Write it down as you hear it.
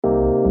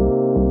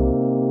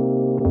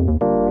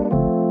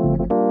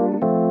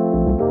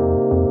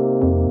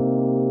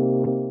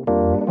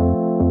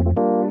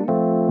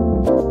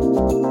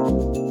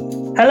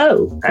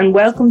Hello, and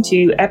welcome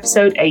to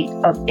episode 8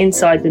 of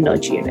Inside the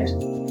Nudge Unit,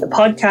 the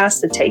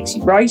podcast that takes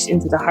you right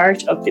into the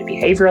heart of the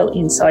Behavioural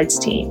Insights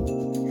team.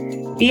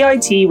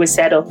 BIT was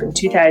set up in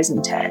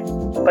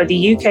 2010 by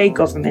the UK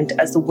government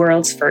as the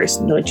world's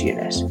first nudge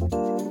unit.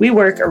 We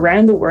work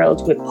around the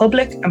world with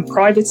public and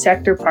private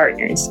sector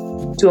partners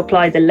to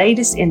apply the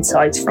latest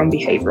insights from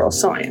behavioural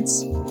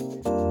science.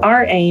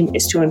 Our aim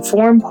is to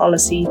inform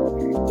policy,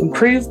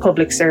 improve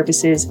public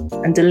services,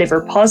 and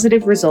deliver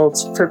positive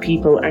results for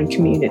people and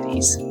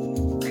communities.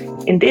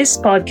 In this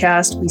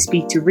podcast, we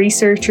speak to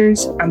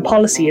researchers and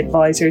policy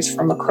advisors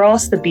from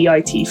across the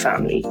BIT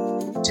family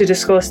to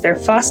discuss their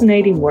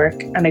fascinating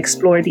work and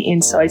explore the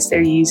insights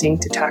they're using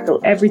to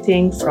tackle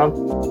everything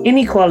from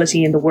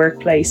inequality in the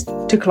workplace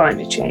to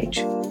climate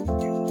change.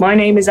 My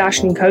name is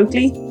Aisling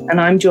Coakley,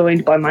 and I'm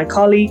joined by my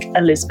colleague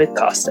Elizabeth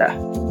Costa.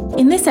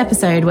 In this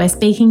episode, we're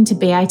speaking to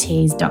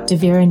BIT's Dr.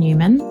 Vera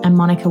Newman and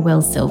Monica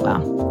Wills-Silva.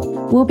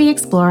 We'll be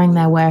exploring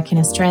their work in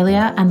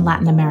Australia and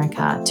Latin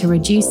America to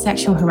reduce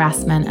sexual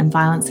harassment and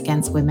violence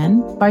against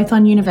women, both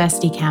on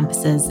university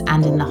campuses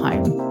and in the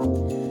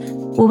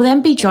home. We'll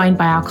then be joined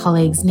by our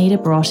colleagues Nita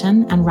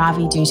Broughton and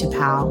Ravi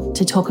Dutta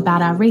to talk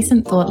about our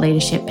recent thought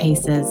leadership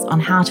pieces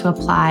on how to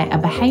apply a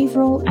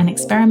behavioural and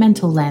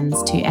experimental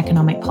lens to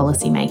economic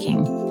policy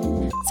making.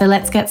 So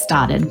let's get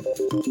started.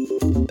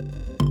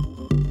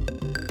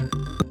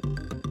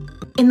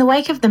 In the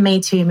wake of the Me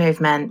Too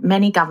movement,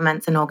 many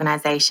governments and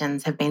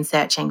organisations have been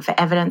searching for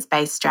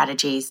evidence-based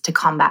strategies to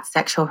combat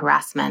sexual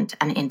harassment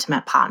and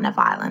intimate partner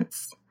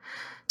violence.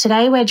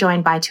 Today, we're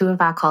joined by two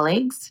of our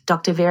colleagues,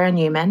 Dr. Vera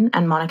Newman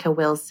and Monica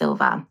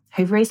Wills-Silva,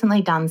 who've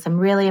recently done some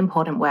really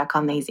important work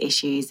on these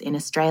issues in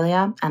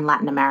Australia and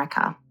Latin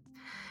America.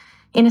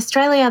 In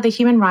Australia, the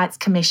Human Rights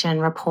Commission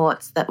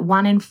reports that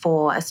 1 in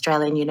 4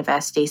 Australian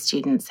university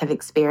students have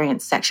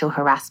experienced sexual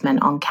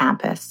harassment on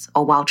campus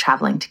or while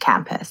travelling to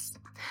campus.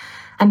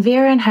 And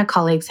Vera and her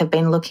colleagues have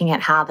been looking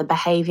at how the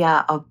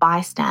behaviour of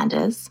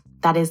bystanders,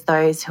 that is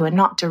those who are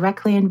not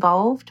directly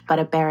involved but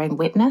are bearing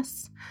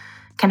witness,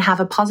 can have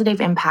a positive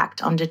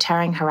impact on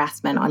deterring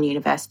harassment on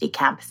university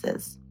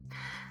campuses.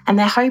 And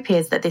their hope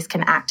is that this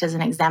can act as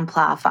an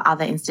exemplar for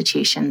other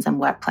institutions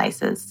and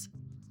workplaces.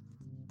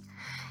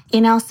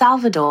 In El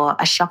Salvador,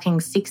 a shocking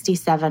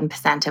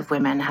 67% of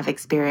women have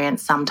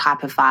experienced some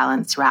type of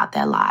violence throughout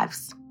their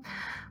lives.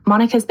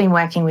 Monica's been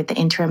working with the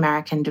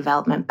Inter-American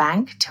Development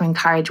Bank to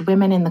encourage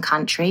women in the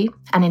country,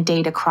 and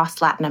indeed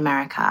across Latin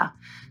America,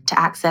 to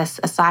access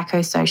a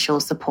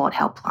psychosocial support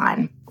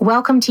helpline.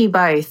 Welcome to you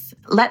both.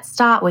 Let's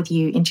start with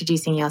you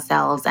introducing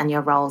yourselves and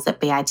your roles at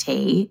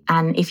BIT,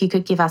 and if you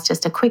could give us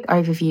just a quick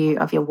overview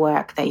of your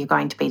work that you're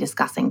going to be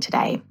discussing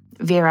today.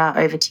 Vera,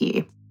 over to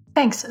you.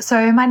 Thanks.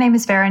 So my name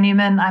is Vera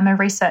Newman. I'm a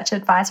research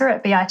advisor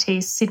at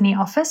BIT's Sydney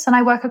office, and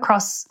I work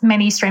across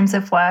many streams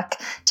of work.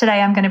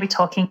 Today, I'm going to be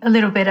talking a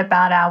little bit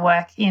about our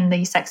work in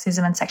the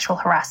sexism and sexual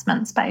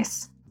harassment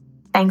space.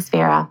 Thanks,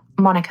 Vera.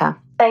 Monica.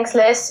 Thanks,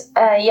 Liz.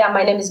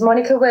 My name is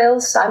Monica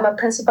Wills. I'm a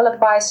principal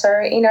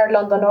advisor in our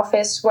London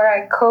office where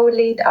I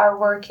co-lead our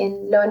work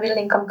in low and middle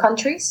income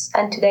countries.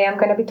 And today I'm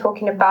going to be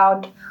talking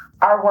about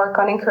our work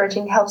on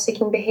encouraging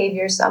help-seeking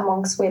behaviours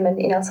amongst women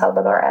in El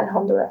Salvador and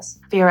Honduras.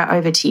 Vera,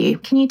 over to you.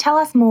 Can you tell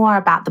us more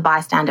about the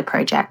Bystander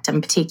Project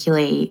and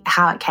particularly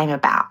how it came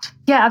about?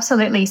 Yeah,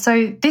 absolutely.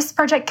 So this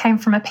project came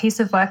from a piece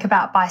of work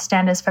about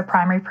bystanders for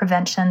primary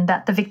prevention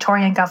that the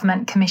Victorian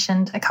government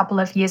commissioned a couple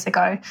of years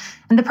ago.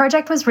 And the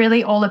project was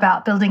really all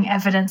about building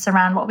evidence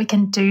around what we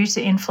can do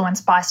to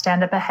influence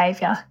bystander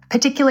behaviour,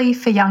 particularly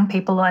for young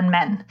people and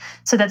men,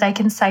 so that they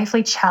can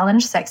safely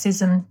challenge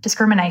sexism,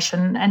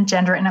 discrimination and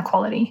gender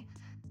inequality.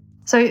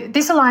 So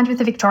this aligned with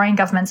the Victorian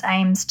government's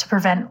aims to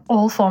prevent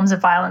all forms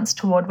of violence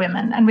toward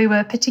women. And we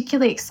were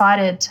particularly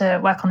excited to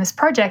work on this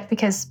project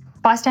because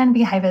bystander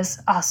behaviours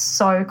are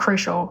so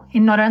crucial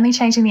in not only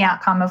changing the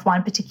outcome of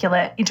one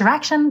particular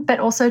interaction, but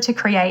also to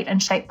create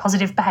and shape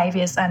positive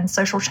behaviours and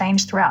social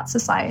change throughout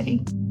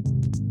society.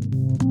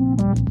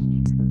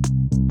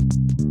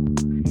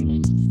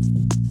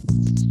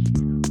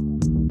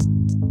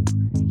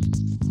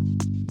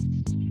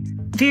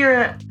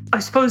 Vera, I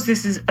suppose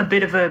this is a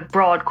bit of a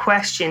broad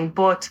question,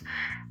 but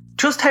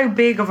just how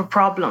big of a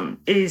problem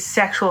is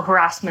sexual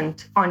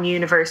harassment on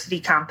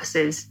university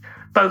campuses,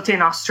 both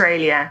in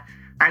Australia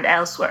and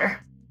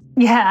elsewhere?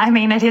 Yeah, I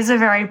mean, it is a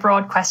very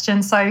broad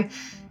question. So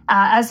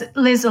as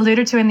Liz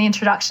alluded to in the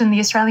introduction, the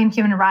Australian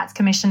Human Rights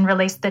Commission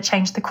released the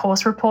Change the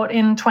Course report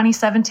in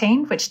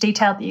 2017, which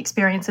detailed the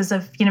experiences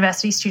of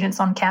university students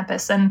on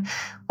campus. And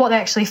what they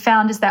actually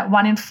found is that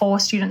 1 in 4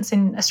 students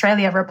in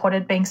Australia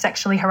reported being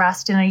sexually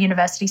harassed in a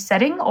university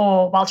setting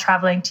or while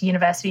travelling to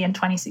university in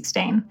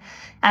 2016.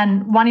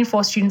 And 1 in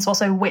 4 students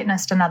also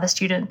witnessed another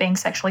student being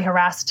sexually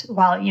harassed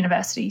while at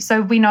university.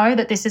 So we know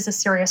that this is a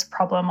serious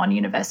problem on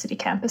university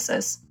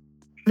campuses.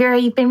 Vera,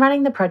 you've been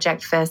running the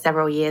project for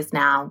several years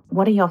now.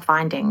 What are your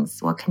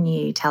findings? What can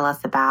you tell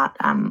us about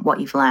what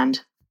you've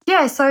learned?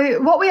 Yeah, so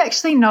what we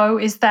actually know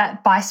is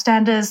that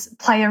bystanders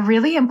play a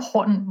really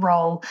important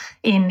role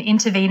in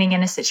intervening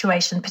in a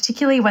situation,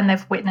 particularly when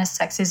they've witnessed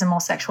sexism or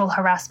sexual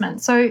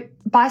harassment. So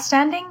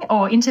bystanding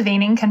or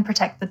intervening can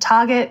protect the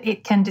target,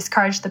 it can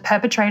discourage the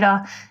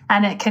perpetrator,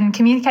 and it can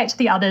communicate to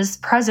the others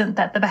present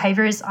that the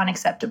behaviour is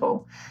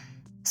unacceptable.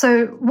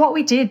 So what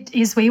we did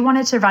is we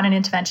wanted to run an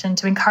intervention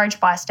to encourage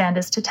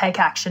bystanders to take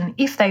action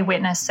if they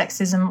witness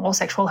sexism or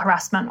sexual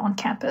harassment on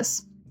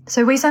campus.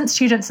 So we sent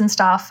students and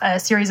staff a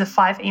series of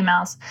 5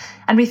 emails,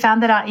 and we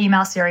found that our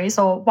email series,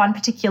 or one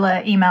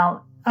particular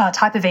email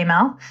type of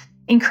email,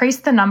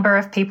 increased the number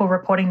of people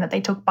reporting that they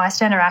took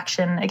bystander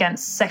action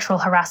against sexual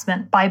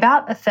harassment by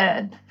about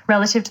 1/3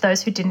 relative to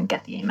those who didn't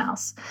get the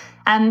emails.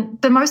 And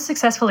the most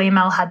successful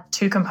email had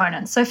 2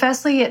 components. So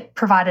firstly, it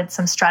provided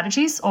some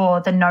strategies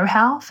or the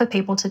know-how for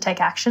people to take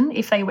action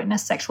if they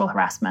witness sexual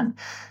harassment.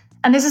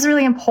 And this is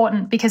really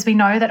important because we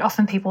know that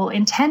often people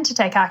intend to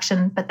take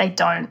action, but they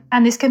don't.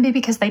 And this can be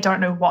because they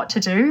don't know what to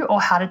do or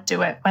how to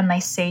do it when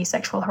they see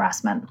sexual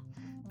harassment.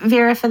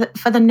 Vera, for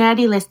the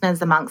nerdy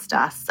listeners amongst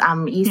us,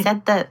 you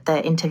said that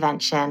the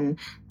intervention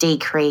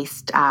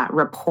decreased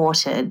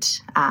reported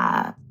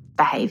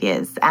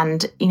behaviours.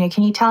 And,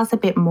 can you tell us a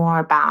bit more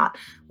about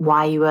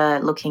why you were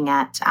looking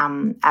at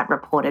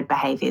reported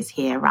behaviours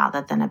here rather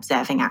than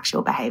observing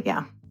actual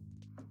behaviour?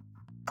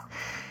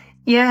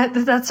 Yeah,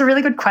 that's a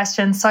really good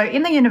question. So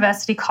in the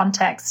university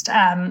context,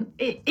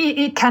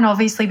 it can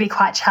obviously be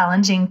quite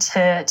challenging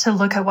to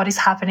look at what is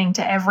happening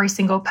to every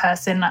single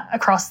person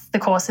across the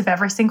course of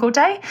every single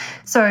day.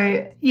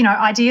 So,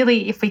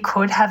 ideally, if we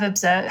could have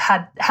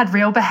had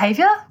real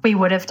behaviour, we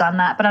would have done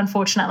that. But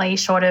unfortunately,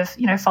 short of,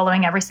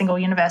 following every single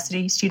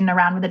university student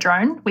around with a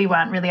drone, we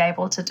weren't really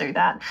able to do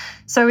that.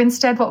 So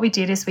instead, what we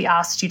did is we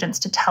asked students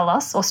to tell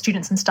us, or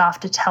students and staff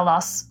to tell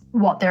us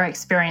what their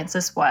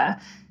experiences were.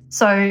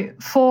 So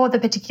for the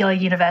particular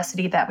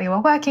university that we were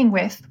working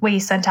with, we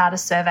sent out a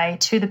survey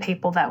to the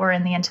people that were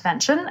in the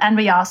intervention, and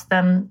we asked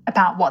them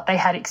about what they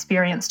had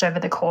experienced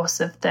over the course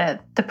of the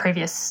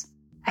previous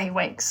 8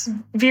 weeks.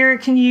 Vera,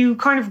 can you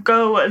kind of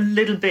go a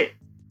little bit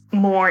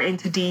more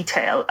into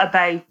detail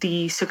about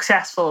the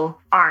successful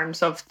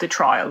arms of the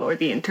trial or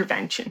the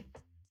intervention?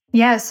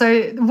 Yeah,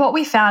 so what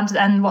we found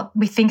and what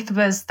we think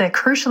was the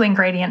crucial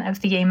ingredient of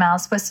the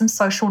emails was some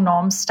social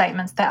norms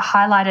statements that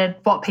highlighted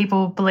what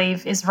people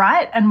believe is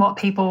right and what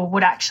people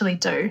would actually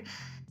do.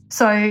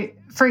 So,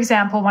 for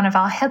example, one of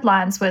our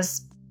headlines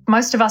was,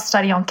 most of us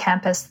study on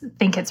campus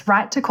think it's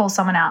right to call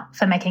someone out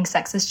for making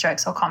sexist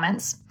jokes or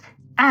comments.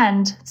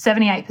 And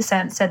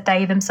 78% said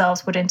they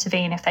themselves would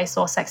intervene if they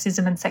saw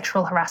sexism and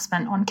sexual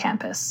harassment on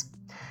campus.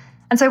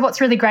 And so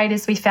what's really great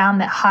is we found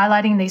that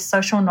highlighting these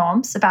social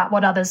norms about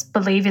what others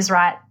believe is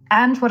right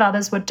and what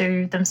others would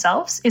do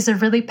themselves is a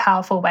really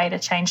powerful way to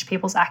change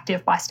people's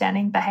active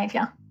bystanding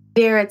behaviour.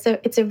 Vera,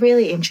 it's a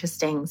really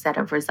interesting set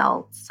of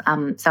results.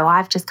 So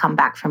I've just come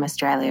back from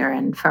Australia,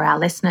 and for our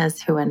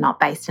listeners who are not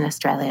based in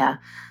Australia,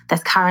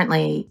 there's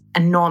currently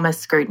enormous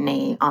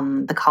scrutiny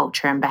on the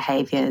culture and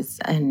behaviours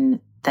in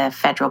the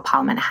Federal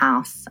Parliament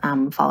House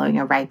following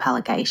a rape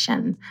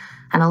allegation,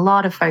 and a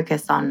lot of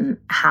focus on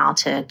how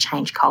to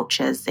change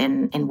cultures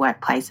in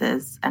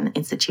workplaces and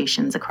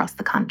institutions across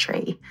the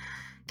country.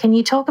 Can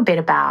you talk a bit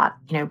about,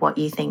 what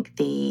you think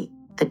the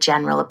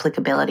general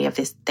applicability of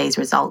these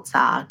results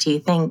are? Do you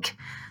think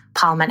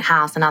Parliament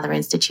House and other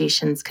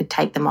institutions could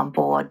take them on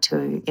board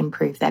to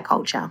improve their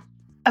culture?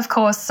 Of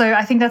course. So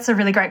I think that's a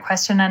really great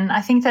question. And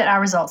I think that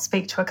our results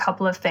speak to a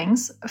couple of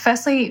things.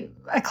 Firstly,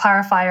 a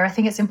clarifier. I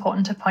think it's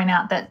important to point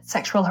out that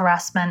sexual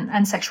harassment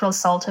and sexual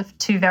assault are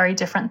 2 very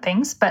different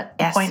things, but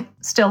yes, the point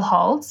still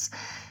holds.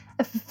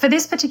 For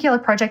this particular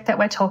project that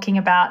we're talking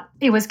about,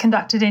 it was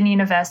conducted in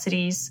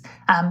universities,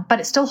 but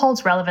it still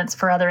holds relevance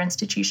for other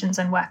institutions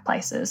and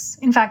workplaces.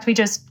 In fact, we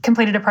just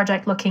completed a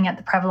project looking at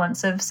the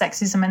prevalence of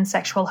sexism and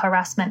sexual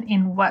harassment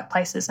in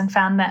workplaces and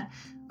found that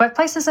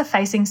workplaces are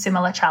facing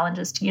similar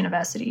challenges to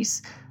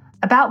universities.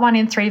 About 1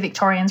 in 3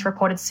 Victorians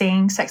reported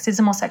seeing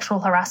sexism or sexual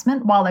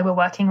harassment while they were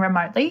working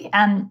remotely,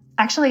 and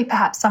actually,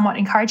 perhaps somewhat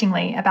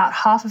encouragingly, about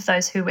half of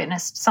those who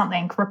witnessed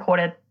something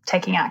reported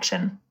taking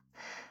action.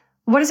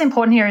 What is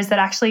important here is that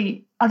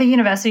actually other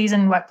universities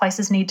and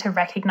workplaces need to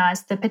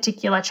recognise the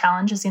particular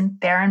challenges in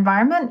their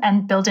environment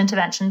and build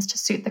interventions to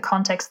suit the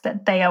context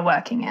that they are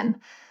working in.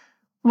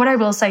 What I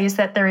will say is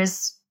that there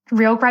is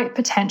real great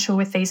potential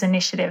with these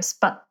initiatives,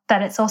 but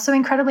that it's also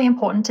incredibly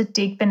important to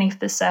dig beneath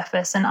the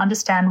surface and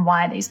understand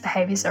why these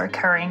behaviours are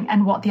occurring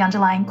and what the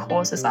underlying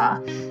causes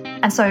are.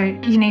 And so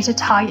you need to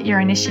target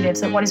your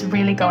initiatives at what is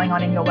really going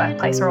on in your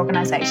workplace or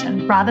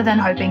organisation, rather than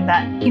hoping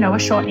that, a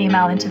short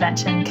email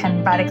intervention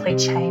can radically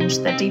change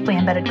the deeply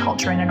embedded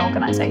culture in an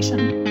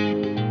organisation.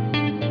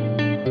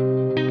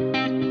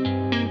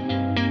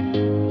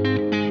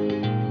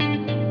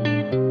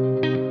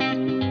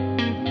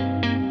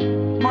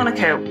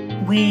 Monica,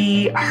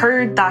 we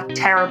heard that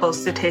terrible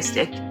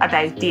statistic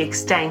about the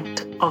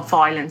extent of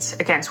violence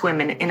against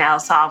women in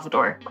El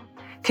Salvador.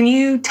 Can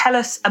you tell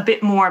us a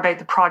bit more about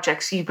the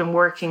projects you've been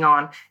working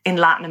on in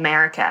Latin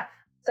America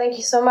Thank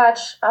you so much,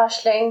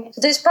 Aisling.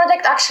 This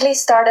project actually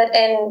started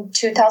in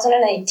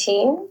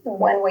 2018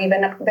 when we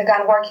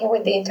began working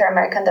with the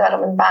Inter-American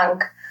Development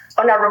Bank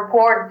on a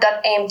report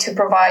that aimed to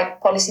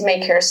provide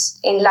policymakers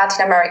in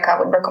Latin America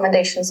with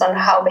recommendations on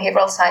how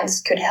behavioral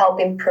science could help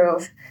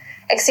improve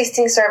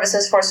existing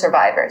services for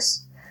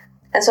survivors.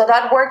 And so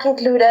that work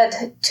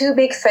included two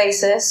big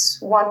phases.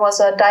 One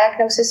was a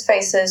diagnosis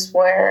phases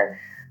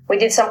where we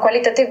did some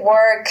qualitative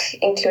work,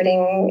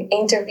 including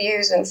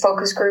interviews and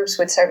focus groups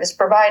with service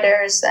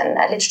providers and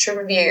a literature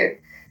review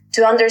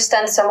to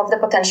understand some of the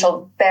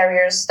potential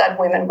barriers that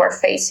women were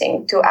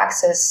facing to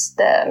access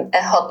the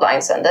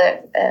hotlines and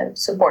the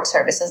support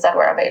services that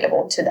were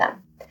available to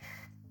them.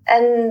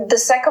 And the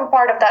second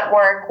part of that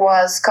work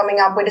was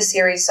coming up with a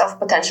series of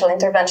potential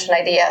intervention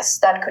ideas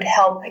that could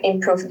help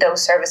improve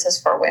those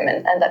services for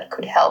women and that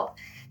could help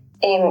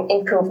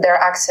improve their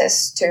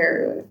access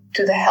to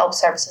the help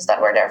services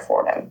that were there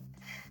for them.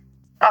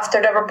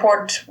 After the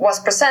report was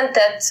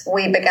presented,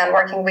 we began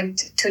working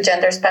with two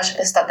gender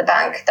specialists at the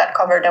bank that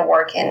covered the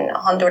work in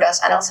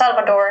Honduras and El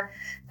Salvador.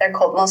 They're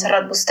called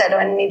Montserrat Bustelo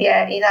and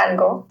Nidia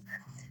Hidalgo.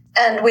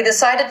 And we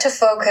decided to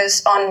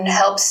focus on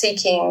help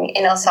seeking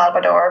in El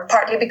Salvador,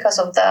 partly because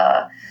of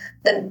the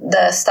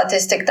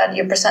statistic that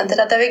you presented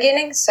at the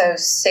beginning. So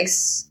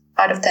 6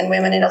 out of 10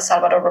 women in El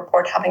Salvador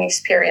report having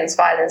experienced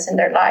violence in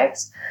their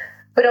lives.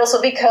 But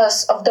also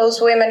because of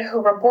those women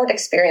who report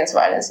experience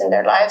violence in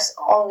their lives,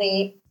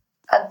 only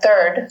a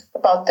third,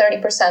 about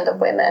 30% of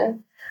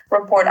women,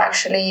 report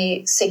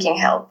actually seeking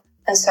help.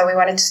 And so we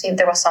wanted to see if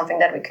there was something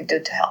that we could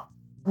do to help.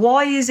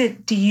 Why is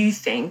it, do you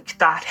think,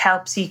 that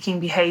help-seeking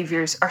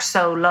behaviours are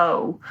so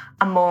low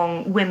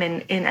among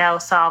women in El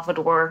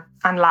Salvador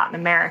and Latin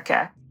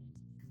America?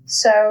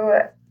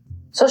 So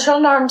social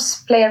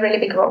norms play a really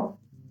big role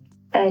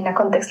in a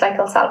context like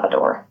El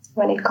Salvador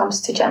when it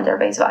comes to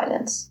gender-based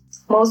violence.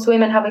 Most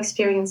women have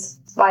experienced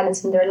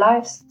violence in their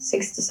lives,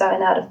 6 to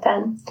 7 out of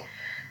 10.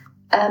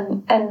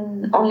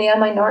 And only a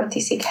minority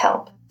seek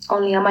help.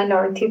 Only a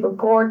minority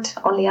report,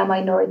 only a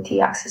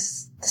minority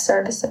access the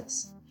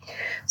services.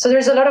 So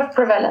there's a lot of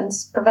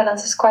prevalence.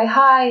 Prevalence is quite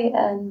high,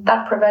 and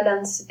that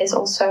prevalence is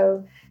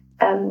also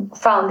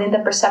found in the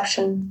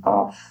perception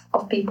of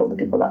people, the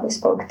people that we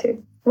spoke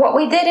to. What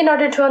we did in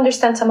order to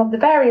understand some of the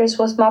barriers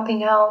was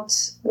mapping out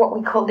what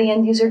we call the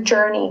end-user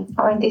journey,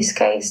 or in this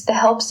case, the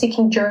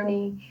help-seeking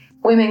journey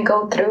women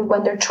go through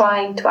when they're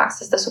trying to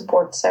access the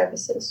support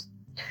services.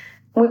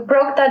 We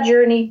broke that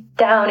journey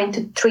down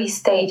into 3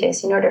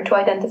 stages in order to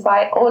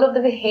identify all of the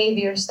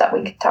behaviors that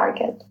we could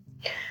target.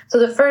 So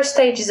the first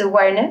stage is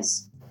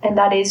awareness, and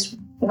that is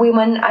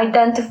women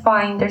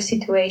identifying their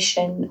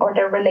situation or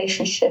their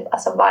relationship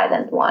as a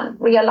violent one,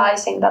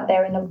 realizing that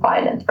they're in a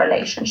violent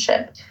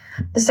relationship.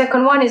 The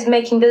second one is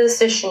making the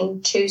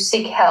decision to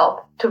seek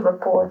help, to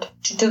report,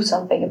 to do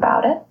something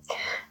about it.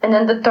 And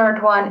then the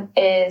third one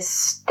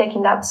is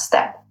taking that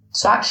step,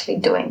 so actually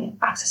doing it,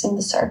 accessing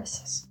the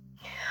services.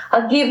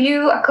 I'll give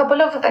you a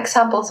couple of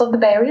examples of the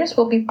barriers.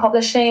 We'll be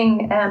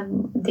publishing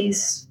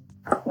these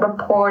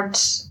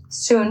reports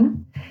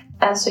soon,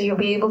 and so you'll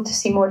be able to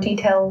see more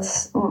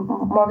details,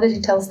 more of the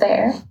details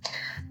there.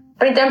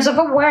 But in terms of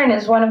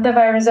awareness, one of the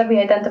barriers that we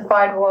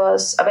identified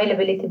was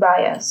availability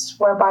bias,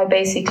 whereby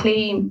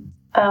basically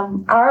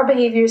our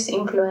behavior is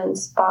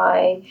influenced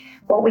by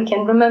what we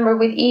can remember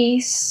with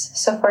ease.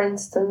 So, for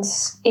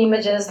instance,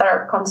 images that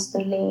are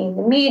constantly in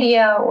the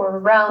media or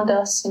around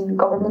us in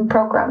government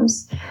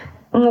programs.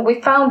 And what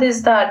we found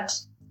is that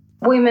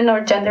women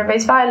or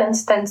gender-based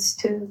violence tends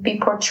to be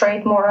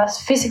portrayed more as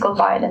physical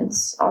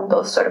violence on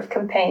those sort of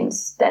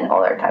campaigns than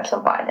other types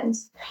of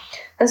violence.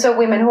 And so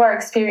women who are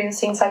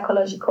experiencing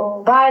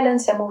psychological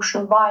violence,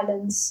 emotional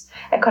violence,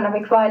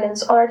 economic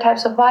violence, other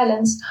types of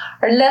violence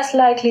are less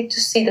likely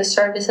to see the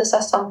services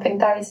as something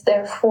that is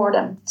there for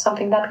them,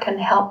 something that can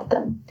help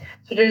them.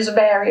 So there's a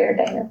barrier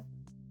there.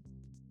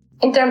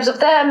 In terms of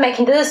them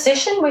making the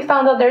decision, we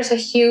found that there's a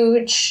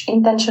huge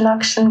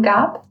intention-action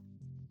gap.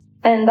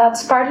 And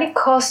that's partly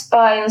caused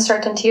by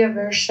uncertainty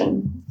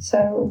aversion. So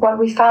what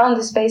we found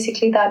is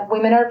basically that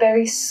women are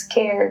very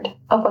scared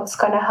of what's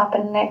going to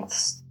happen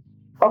next,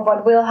 of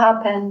what will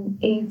happen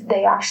if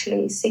they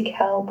actually seek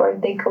help, or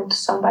if they go to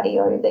somebody,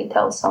 or if they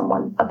tell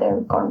someone what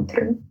they're going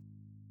through.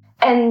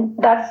 And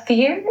that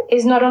fear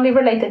is not only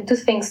related to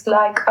things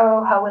like,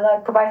 oh, how will I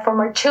provide for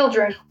my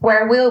children?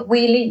 Where will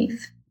we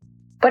live?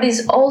 But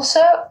it's also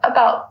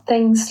about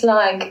things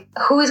like,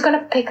 who is going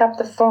to pick up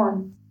the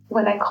phone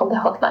when I call the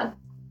hotline?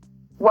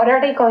 What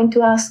are they going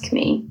to ask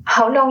me?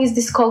 How long is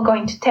this call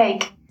going to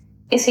take?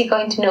 Is he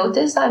going to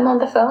notice I'm on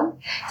the phone?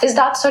 Is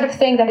that sort of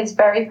thing that is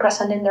very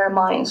present in their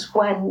minds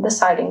when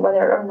deciding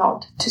whether or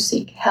not to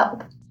seek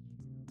help.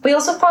 We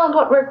also found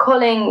what we're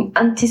calling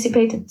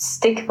anticipated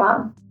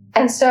stigma.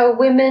 And so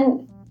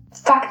women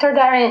factor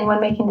that in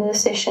when making the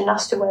decision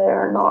as to whether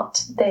or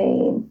not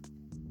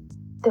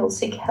they'll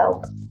seek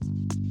help.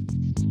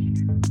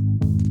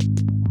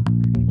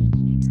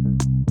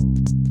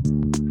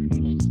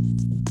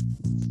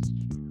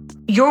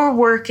 Your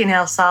work in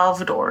El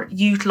Salvador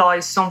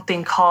utilised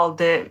something called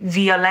the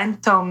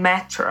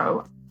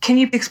Violentometro, Can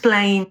you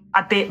explain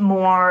a bit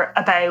more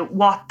about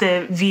what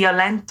the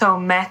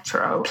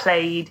Violentómetro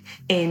played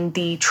in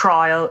the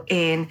trial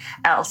in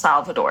El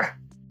Salvador?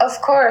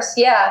 Of course,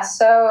 yeah.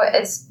 So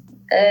it's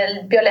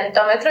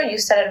Violentómetro. You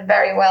said it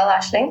very well,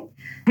 Aisling.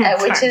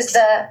 Which is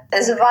a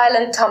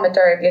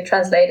violentometer, if you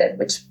translate it,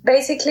 which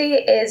basically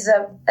is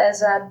a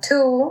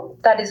tool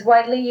that is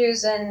widely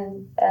used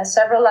in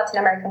several Latin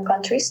American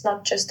countries,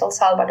 not just El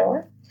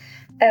Salvador,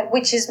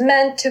 which is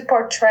meant to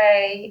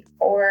portray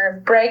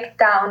or break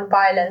down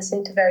violence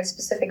into very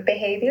specific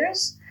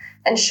behaviors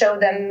and show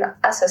them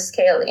as a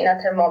scale in a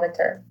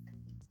thermometer.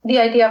 The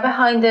idea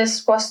behind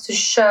this was to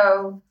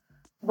show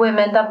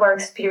women that were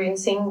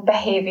experiencing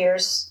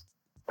behaviors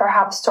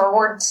perhaps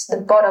towards the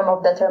bottom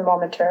of the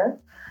thermometer,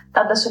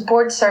 that the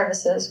support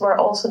services were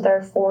also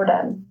there for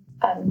them,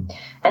 and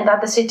that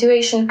the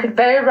situation could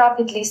very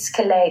rapidly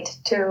escalate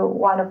to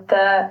one of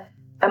the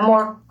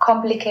more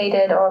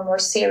complicated or more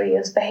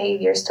serious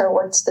behaviors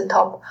towards the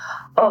top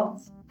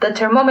of the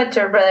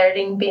thermometer, rather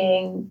than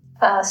being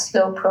a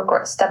slow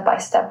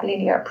step-by-step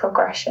linear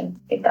progression,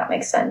 if that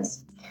makes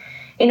sense.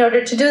 In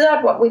order to do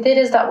that, what we did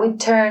is that we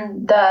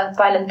turned the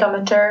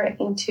violentometer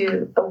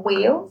into a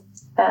wheel,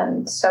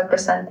 so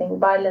presenting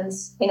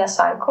violence in a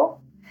cycle.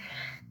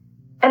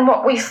 And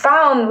what we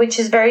found, which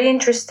is very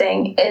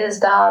interesting, is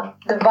that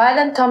the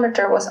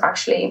violentometer was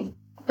actually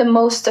the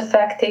most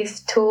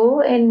effective tool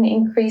in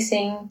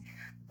increasing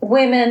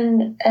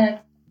women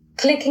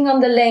clicking on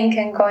the link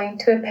and going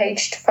to a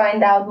page to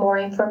find out more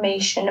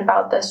information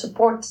about the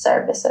support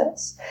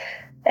services.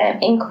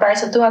 In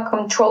comparison to a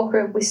control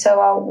group, we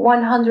saw a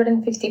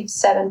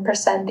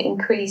 157%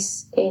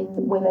 increase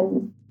in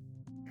women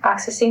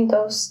accessing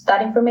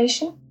that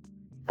information.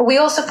 But we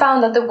also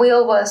found that the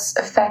wheel was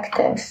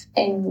effective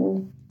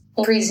in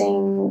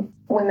increasing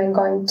women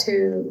going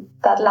to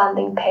that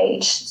landing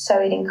page. So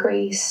it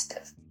increased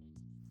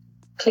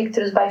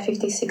click-throughs by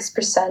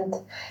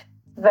 56%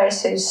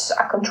 versus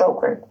a control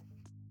group.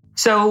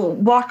 So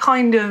what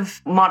kind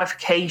of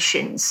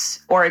modifications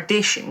or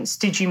additions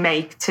did you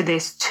make to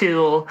this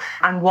tool,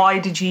 and why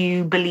did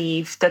you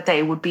believe that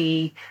they would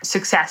be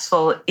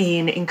successful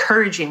in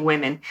encouraging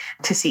women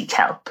to seek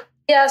help?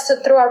 Yeah, so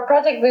through our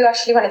project, we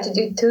actually wanted to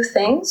do two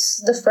things.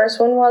 The first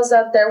one was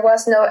that there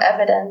was no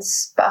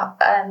evidence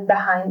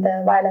behind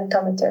the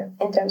violentometer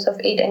in terms of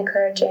it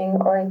encouraging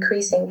or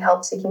increasing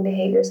help-seeking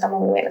behaviors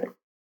among women.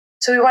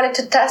 So we wanted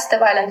to test the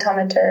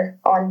violentometer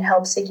on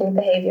help-seeking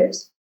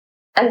behaviors.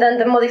 And then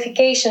the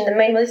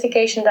main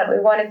modification that we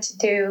wanted to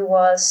do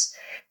was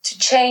to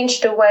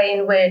change the way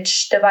in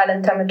which the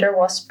violentometer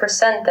was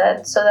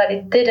presented so that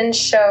it didn't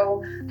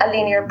show a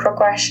linear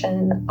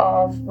progression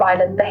of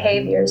violent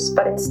behaviors,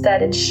 but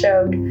instead it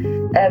showed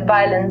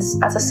violence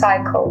as a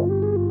cycle.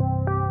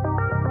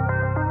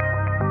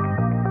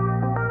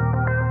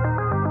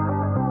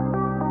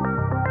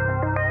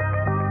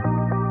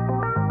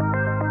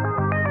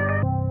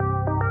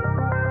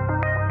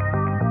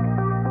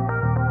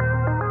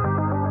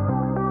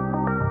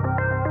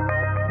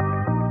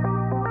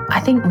 I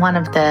think one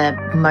of the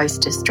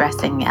most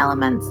distressing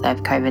elements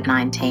of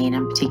COVID-19,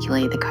 and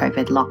particularly the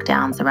COVID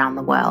lockdowns around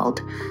the world,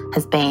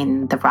 has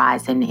been the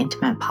rise in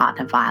intimate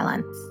partner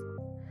violence.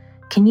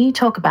 Can you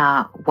talk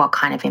about what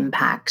kind of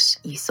impact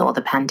you saw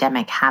the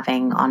pandemic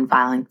having on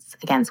violence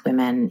against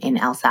women in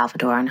El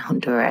Salvador and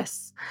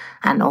Honduras,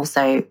 and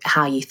also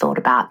how you thought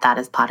about that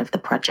as part of the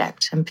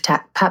project, and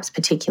perhaps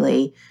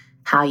particularly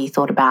how you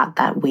thought about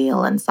that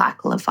wheel and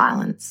cycle of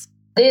violence?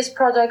 This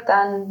project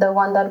and the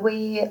one that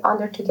we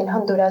undertook in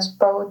Honduras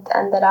both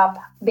ended up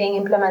being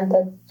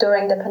implemented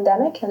during the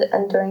pandemic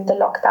and during the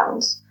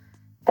lockdowns.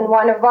 And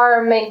one of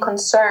our main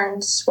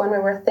concerns when we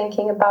were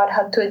thinking about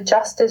how to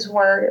adjust this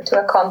work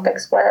to a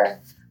context where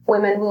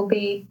women will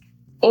be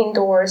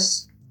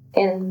indoors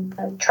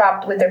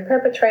trapped with their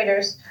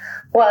perpetrators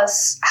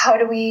was, how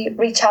do we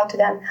reach out to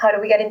them? How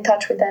do we get in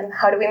touch with them?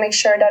 How do we make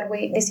sure that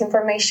this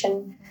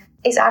information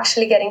is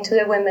actually getting to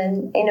the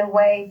women in a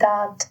way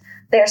that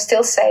they're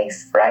still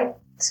safe, right?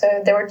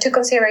 So there were two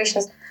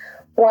considerations.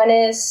 One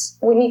is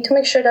we need to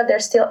make sure that they're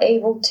still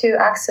able to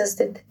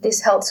access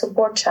these health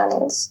support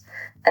channels.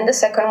 And the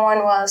second one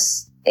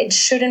was it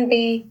shouldn't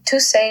be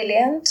too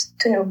salient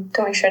to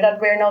make sure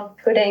that we're not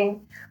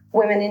putting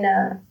women in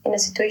a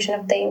situation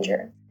of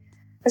danger.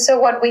 And so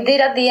what we did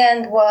at the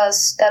end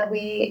was that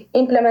we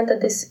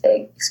implemented these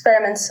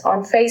experiments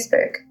on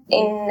Facebook.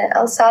 In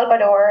El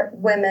Salvador,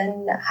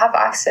 women have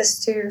access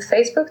to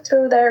Facebook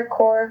through their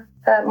core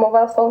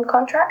mobile phone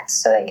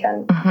contracts, so they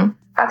can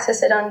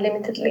access it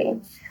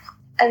unlimitedly.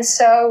 And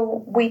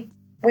so we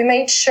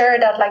made sure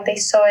that they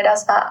saw it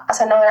as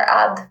another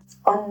ad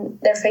on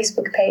their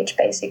Facebook page,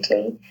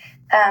 basically.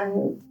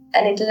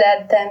 And it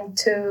led them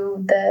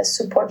to the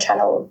support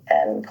channel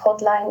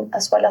hotline,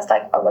 as well as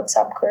a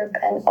WhatsApp group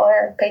and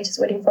other pages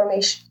with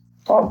information.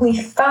 What we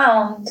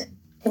found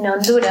in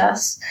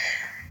Honduras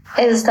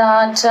is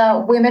that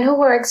women who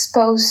were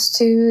exposed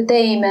to the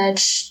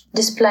image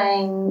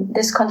displaying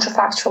this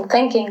counterfactual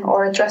thinking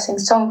or addressing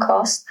sunk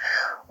cost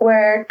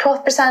were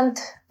 12%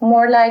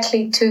 more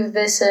likely to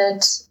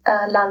visit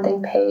a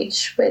landing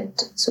page with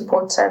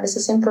support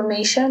services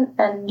information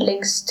and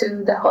links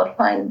to the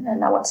hotline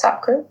and a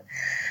WhatsApp group.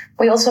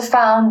 We also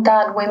found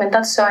that women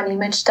that saw an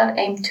image that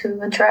aimed to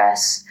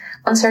address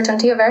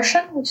uncertainty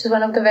aversion, which is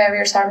one of the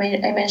barriers I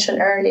mentioned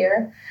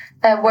earlier,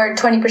 were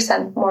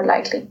 20% more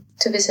likely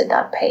to visit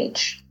that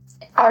page.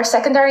 Our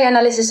secondary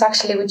analysis,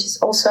 actually, which is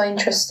also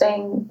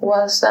interesting,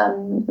 was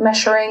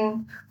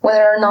measuring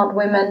whether or not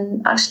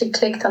women actually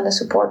clicked on the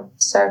support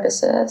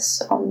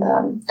services, on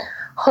the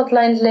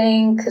hotline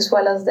link, as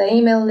well as the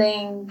email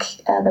link,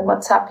 the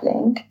WhatsApp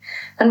link.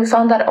 And we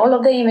found that all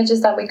of the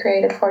images that we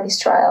created for this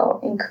trial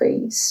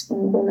increase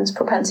women's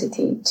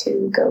propensity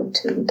to go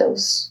to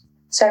those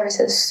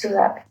services through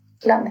that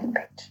landing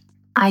page.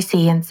 I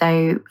see. And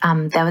so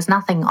there was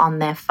nothing on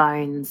their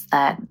phones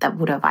that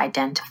would have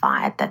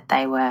identified that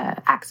they were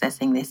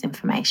accessing this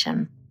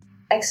information.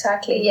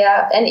 Exactly,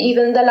 yeah. And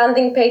even the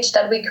landing page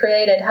that we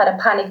created had a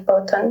panic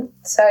button.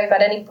 So if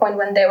at any point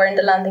when they were in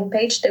the landing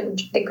page,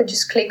 they could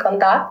just click on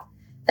that,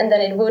 and then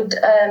it would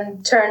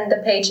turn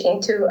the page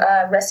into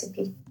a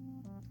recipe.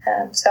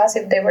 So as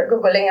if they were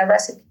Googling a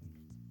recipe.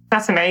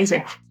 That's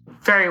amazing.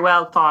 Very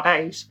well thought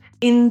out.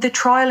 In the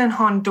trial in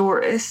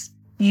Honduras,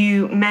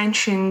 you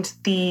mentioned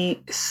the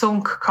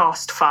sunk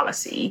cost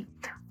fallacy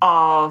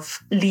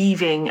of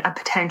leaving a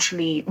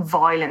potentially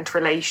violent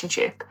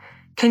relationship.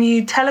 Can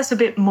you tell us a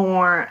bit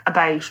more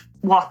about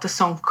what the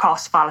sunk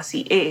cost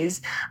fallacy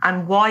is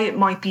and why it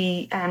might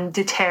be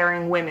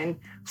deterring women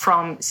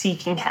from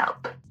seeking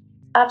help?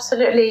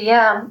 Absolutely,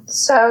 yeah.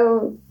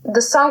 So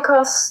the sunk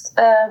cost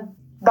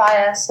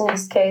bias in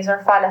this case,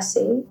 or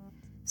fallacy,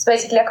 it's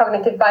basically a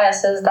cognitive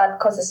biases that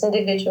causes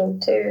individual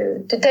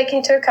to take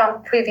into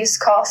account previous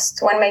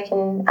costs when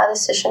making a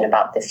decision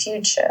about the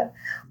future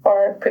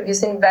or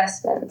previous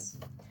investments.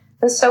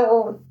 And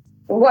so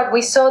what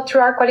we saw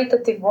through our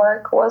qualitative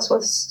work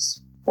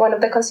was one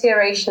of the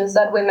considerations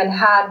that women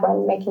had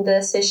when making the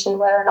decision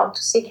whether or not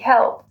to seek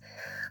help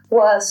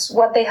was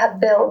what they had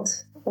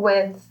built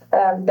with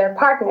their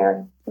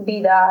partner,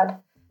 be that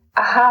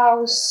a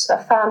house, a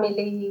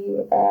family,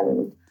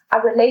 a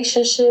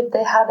relationship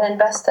they had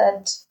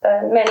invested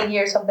many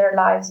years of their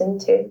lives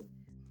into.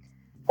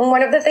 And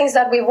one of the things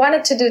that we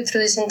wanted to do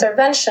through this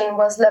intervention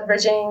was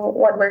leveraging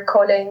what we're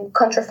calling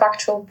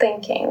counterfactual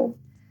thinking.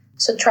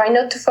 So try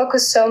not to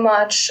focus so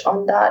much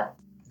on that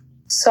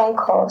sunk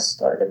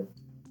cost or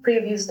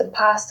the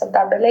past of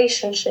that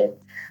relationship,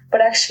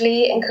 but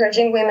actually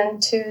encouraging women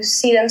to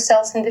see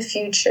themselves in the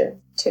future,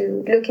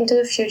 to look into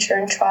the future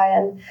and try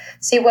and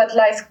see what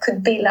life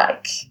could be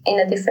like in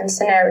a different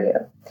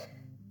scenario.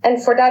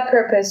 And for that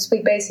purpose,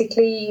 we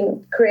basically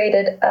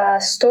created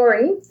a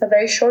story, a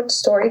very short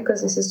story,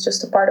 because this is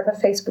just a part of a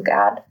Facebook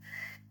ad,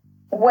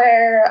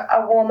 where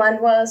a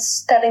woman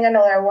was telling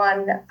another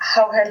one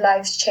how her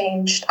life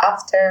changed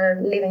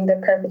after leaving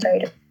the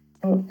perpetrator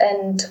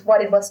and what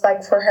it was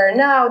like for her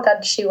now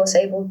that she was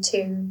able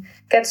to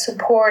get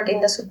support in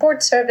the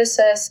support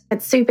services.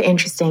 It's super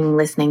interesting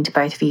listening to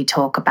both of you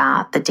talk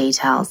about the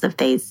details of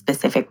these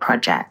specific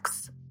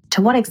projects.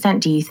 To what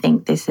extent do you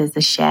think this is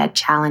a shared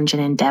challenge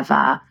and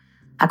endeavour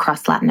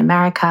across Latin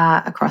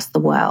America, across the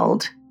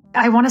world?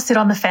 I want to sit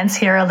on the fence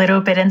here a little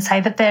bit and say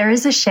that there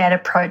is a shared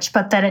approach,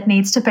 but that it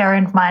needs to bear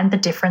in mind the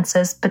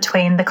differences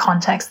between the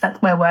context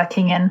that we're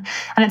working in.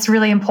 And it's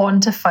really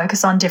important to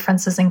focus on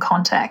differences in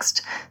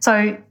context.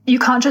 So you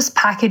can't just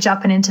package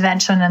up an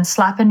intervention and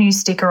slap a new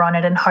sticker on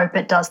it and hope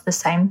it does the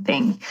same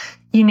thing.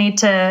 You need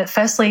to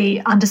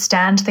firstly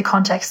understand the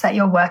context that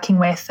you're working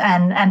with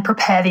and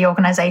prepare the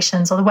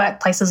organisations or the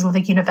workplaces or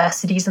the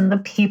universities and the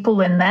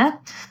people in there.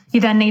 You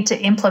then need to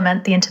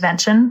implement the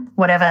intervention,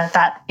 whatever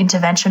that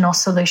intervention or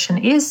solution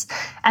is.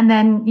 And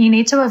then you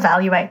need to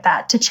evaluate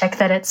that to check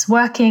that it's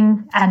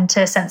working and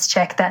to sense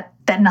check that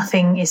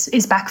nothing is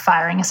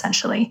backfiring,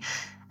 essentially.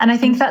 And I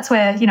think that's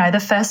where, the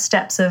first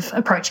steps of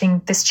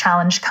approaching this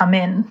challenge come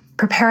in,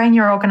 preparing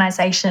your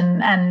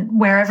organisation and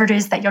wherever it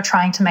is that you're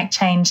trying to make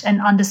change and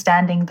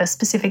understanding the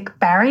specific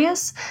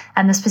barriers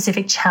and the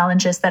specific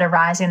challenges that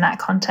arise in that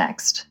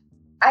context.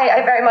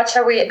 I very much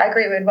agree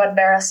with what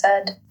Vera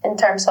said in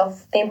terms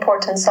of the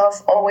importance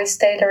of always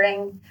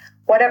tailoring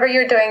whatever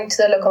you're doing to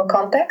the local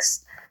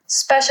context,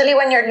 especially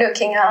when you're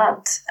looking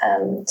at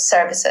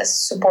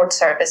support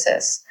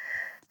services,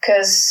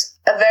 because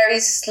a very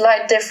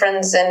slight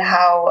difference in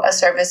how a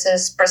service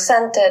is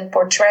presented,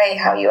 portrayed,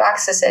 how you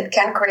access it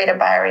can create a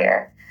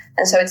barrier.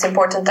 And so it's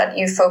important that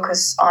you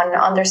focus on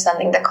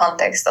understanding the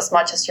context as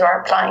much as you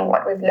are applying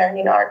what we've learned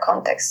in our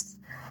context.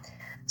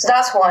 So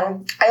that's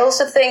one. I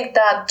also think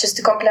that, just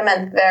to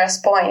complement Vera's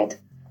point,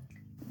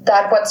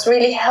 that what's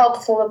really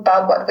helpful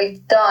about what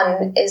we've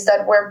done is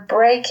that we're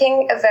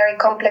breaking a very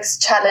complex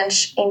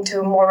challenge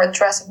into more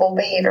addressable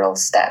behavioral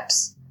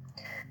steps.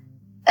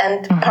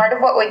 And part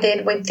of what we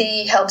did with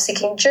the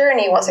help-seeking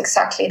journey was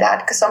exactly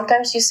that, because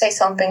sometimes you say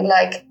something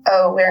like,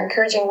 oh, we're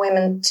encouraging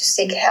women to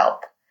seek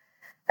help.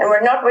 And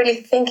we're not really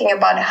thinking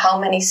about how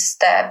many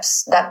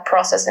steps that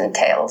process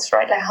entails,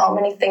 right? Like how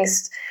many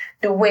things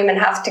do women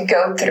have to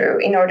go through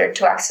in order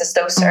to access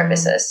those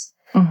services?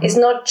 It's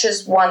not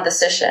just one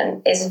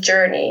decision, it's a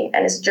journey,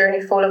 and it's a journey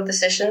full of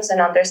decisions,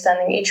 and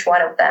understanding each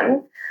one of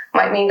them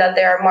might mean that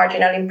there are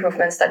marginal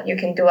improvements that you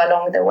can do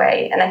along the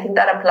way. And I think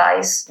that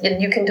applies,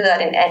 you can do that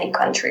in any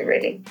country,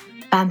 really.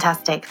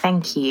 Fantastic.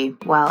 Thank you.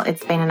 Well,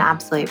 it's been an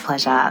absolute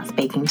pleasure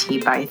speaking to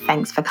you both.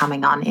 Thanks for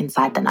coming on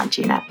Inside the Nudge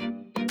Unit.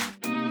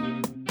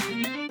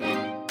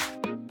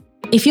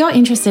 If you're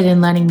interested in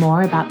learning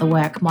more about the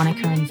work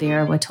Monica and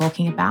Vera were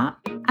talking about,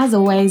 as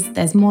always,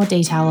 there's more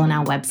detail on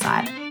our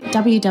website,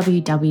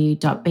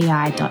 www.bi.team.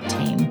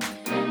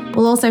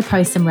 We'll also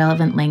post some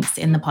relevant links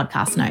in the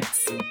podcast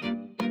notes.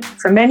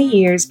 For many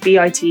years,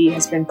 BIT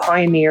has been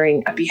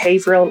pioneering a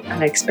behavioural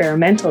and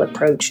experimental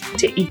approach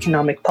to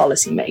economic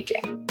policy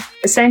making,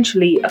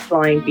 essentially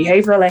applying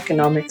behavioural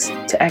economics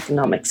to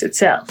economics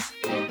itself.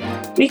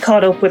 We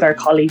caught up with our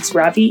colleagues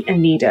Ravi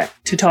and Nida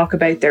to talk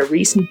about their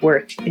recent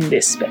work in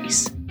this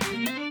space.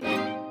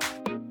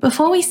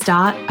 Before we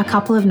start, a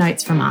couple of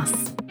notes from us.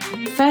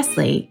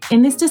 Firstly,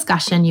 in this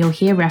discussion, you'll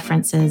hear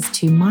references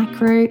to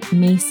micro,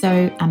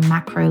 meso, and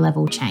macro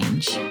level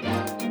change.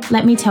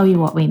 Let me tell you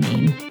what we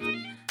mean.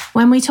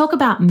 When we talk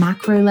about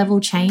macro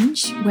level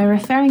change, we're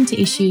referring to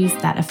issues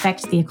that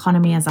affect the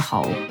economy as a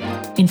whole: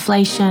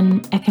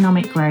 inflation,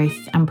 economic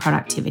growth, and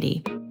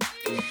productivity.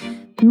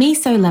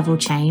 Meso-level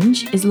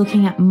change is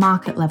looking at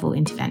market-level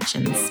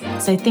interventions,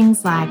 so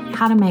things like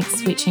how to make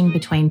switching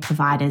between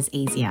providers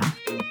easier.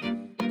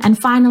 And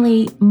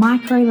finally,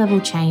 micro-level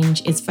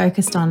change is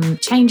focused on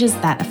changes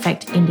that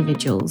affect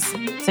individuals,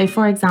 so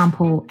for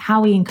example,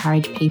 how we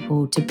encourage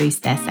people to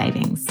boost their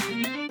savings.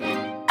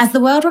 As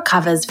the world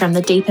recovers from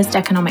the deepest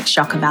economic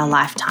shock of our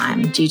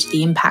lifetime due to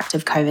the impact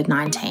of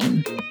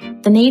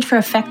COVID-19, the need for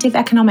effective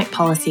economic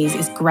policies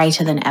is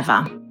greater than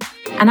ever.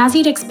 And as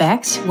you'd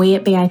expect, we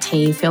at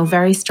BIT feel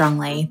very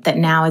strongly that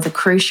now is a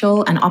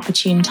crucial and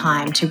opportune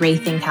time to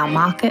rethink our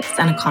markets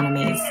and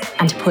economies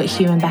and to put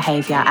human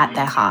behaviour at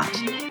their heart.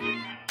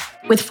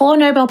 With 4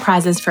 Nobel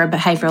Prizes for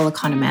behavioural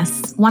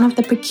economists, one of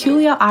the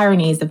peculiar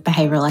ironies of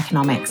behavioural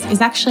economics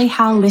is actually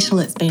how little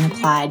it's been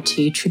applied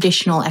to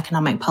traditional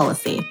economic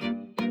policy.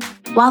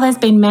 While there's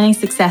been many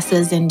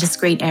successes in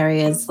discrete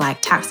areas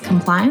like tax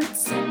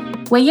compliance,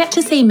 we're yet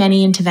to see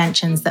many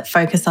interventions that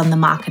focus on the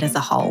market as a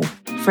whole.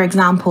 For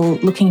example,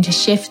 looking to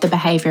shift the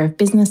behaviour of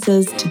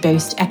businesses to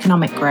boost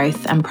economic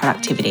growth and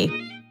productivity.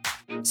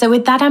 So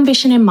with that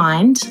ambition in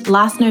mind,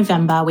 last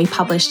November we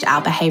published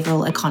our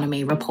Behavioural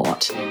Economy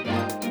Report.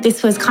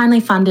 This was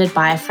kindly funded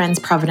by Friends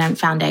Provident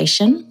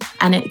Foundation,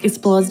 and it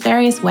explores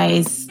various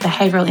ways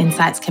behavioural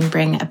insights can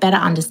bring a better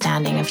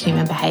understanding of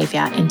human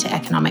behaviour into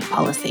economic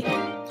policy.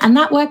 And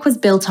that work was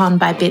built on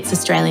by BIT's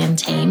Australian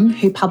team,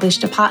 who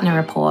published a partner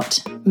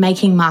report,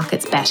 Making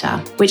Markets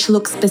Better, which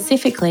looks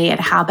specifically at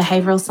how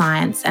behavioural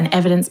science and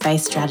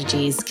evidence-based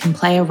strategies can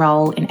play a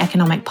role in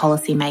economic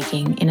policy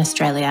making in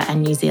Australia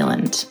and New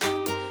Zealand.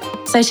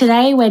 So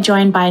today we're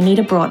joined by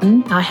Nida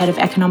Broughton, our Head of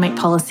Economic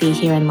Policy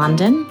here in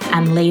London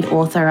and lead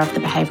author of the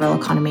Behavioural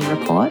Economy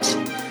Report,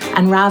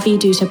 and Ravi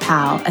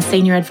Dutta-Pal, a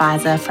Senior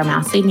Advisor from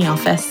our Sydney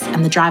office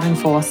and the driving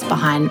force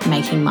behind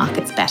Making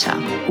Markets Better.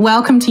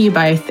 Welcome to you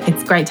both.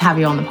 It's great to have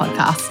you on the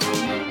podcast.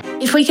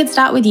 If we could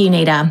start with you,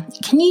 Nida,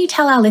 can you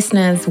tell our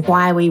listeners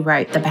why we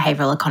wrote the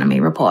Behavioural Economy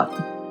Report?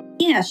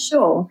 Yeah,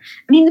 sure.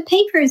 I mean, the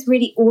paper is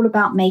really all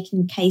about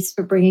making the case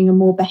for bringing a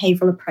more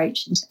behavioural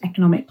approach into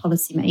economic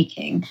policy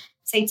making.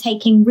 So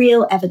taking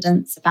real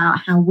evidence about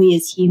how we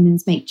as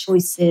humans make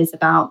choices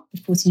about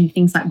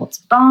things like what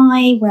to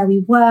buy, where we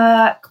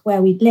work,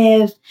 where we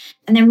live,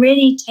 and then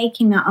really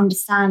taking that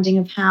understanding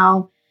of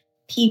how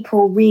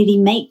people really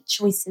make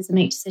choices and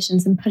make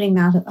decisions and putting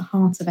that at the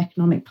heart of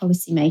economic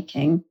policy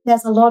making.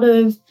 There's a lot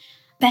of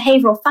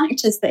behavioural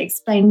factors that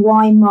explain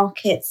why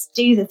markets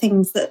do the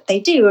things that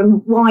they do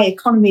and why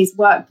economies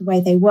work the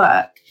way they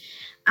work.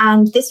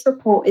 And this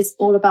report is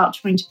all about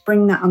trying to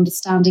bring that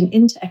understanding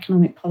into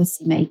economic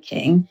policy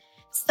making,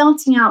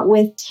 starting out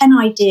with 10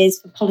 ideas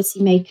for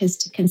policymakers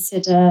to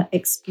consider,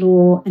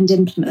 explore and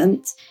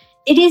implement.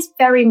 It is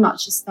very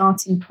much a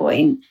starting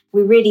point.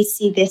 We really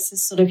see this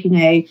as sort of,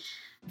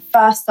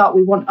 first up,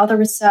 we want other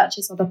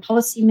researchers, other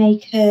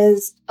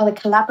policymakers, other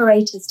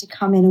collaborators to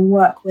come in and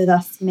work with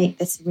us to make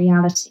this a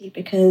reality,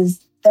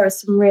 because there are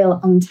some real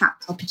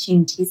untapped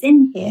opportunities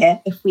in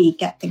here if we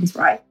get things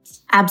right.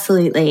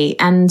 Absolutely.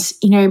 And,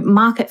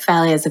 market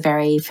failure is a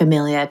very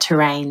familiar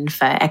terrain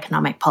for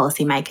economic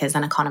policymakers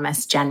and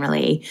economists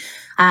generally.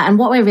 And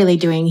what we're really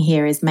doing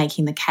here is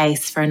making the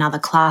case for another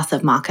class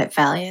of market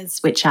failures,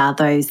 which are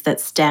those that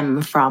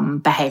stem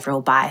from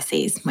behavioural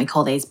biases. We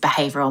call these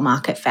behavioural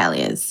market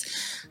failures.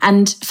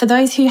 And for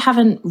those who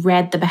haven't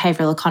read the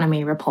Behavioural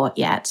Economy Report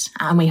yet,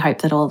 and we hope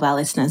that all of our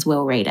listeners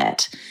will read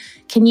it,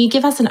 can you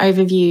give us an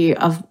overview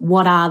of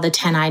what are the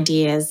 10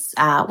 ideas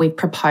we've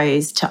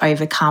proposed to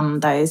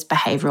overcome those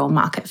behavioural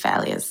market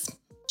failures?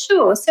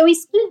 Sure. So we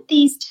split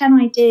these 10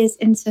 ideas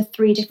into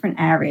 3 different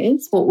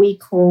areas, what we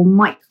call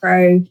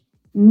micro,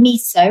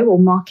 meso, or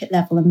market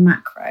level, and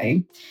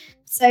macro.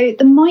 So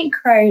the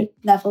micro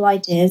level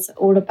ideas are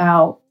all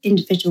about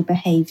individual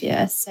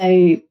behaviour.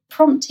 So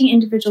prompting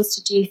individuals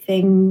to do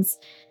things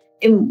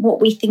in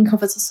what we think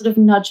of as a sort of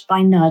nudge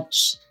by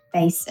nudge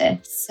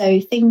basis.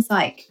 So things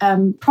like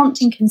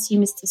prompting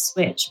consumers to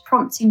switch,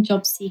 prompting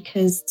job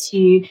seekers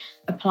to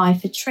apply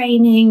for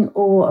training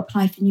or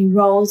apply for new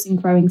roles in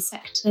growing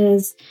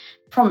sectors,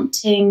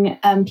 prompting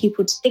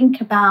people to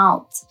think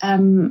about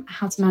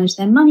how to manage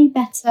their money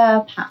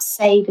better, perhaps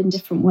save in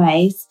different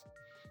ways.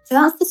 So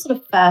that's the sort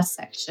of first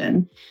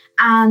section.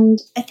 And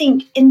I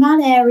think in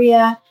that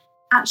area,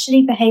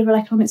 actually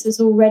behavioural economics has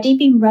already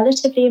been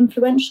relatively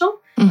influential.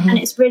 Mm-hmm. And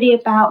it's really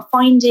about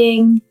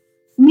finding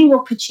new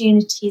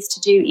opportunities to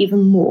do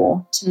even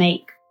more to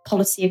make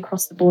policy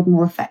across the board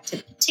more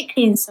effective,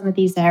 particularly in some of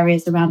these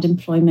areas around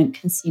employment,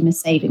 consumer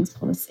savings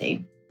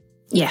policy.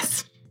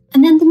 Yes.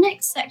 And then the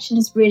next section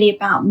is really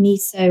about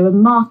meso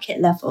and market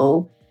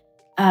level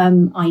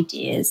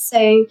ideas.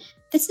 So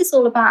this is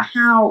all about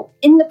how,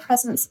 in the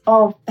presence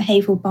of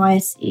behavioural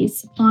biases,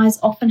 suppliers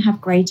often have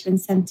greater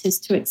incentives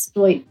to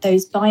exploit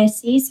those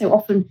biases, so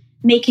often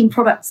making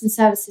products and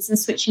services and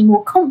switching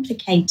more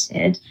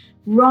complicated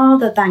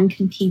rather than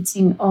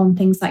competing on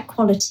things like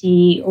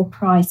quality or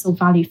price or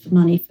value for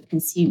money for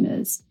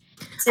consumers.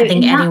 So I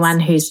think anyone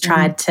who's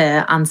tried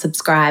to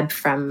unsubscribe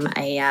from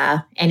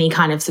any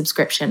kind of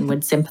subscription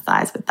would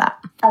sympathise with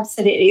that.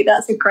 Absolutely,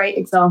 that's a great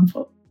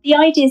example. The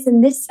ideas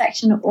in this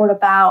section are all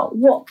about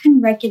what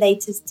can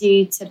regulators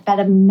do to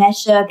better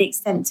measure the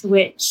extent to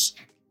which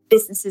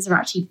businesses are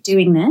actually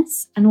doing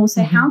this, and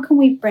also how can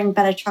we bring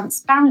better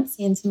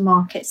transparency into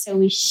markets so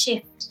we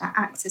shift that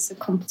axis of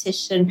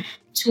competition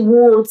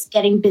towards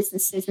getting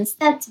businesses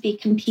instead to be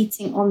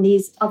competing on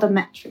these other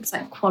metrics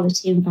like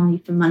quality and value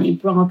for money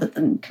rather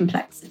than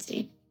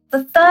complexity.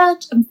 The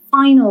third and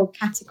final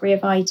category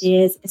of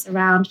ideas is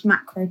around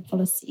macro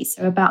policy,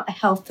 so about the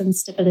health and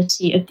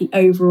stability of the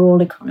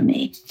overall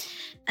economy.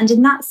 And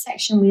in that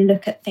section, we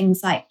look at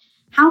things like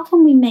how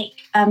can we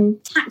make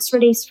tax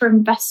reliefs for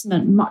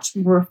investment much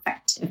more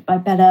effective by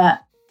better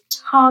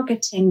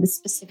targeting the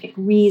specific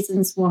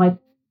reasons why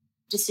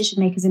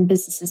decision makers in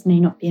businesses may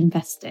not be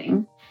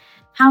investing?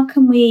 How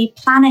can we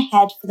plan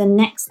ahead for the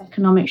next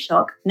economic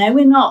shock? No,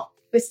 we're not.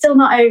 We're still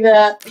not over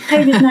the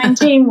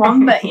COVID-19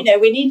 one, but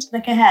we need to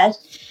look ahead.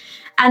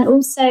 And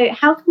also,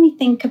 how can we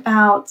think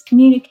about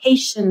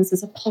communications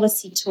as a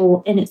policy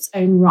tool in its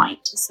own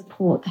right to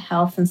support the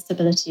health and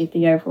stability of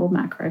the overall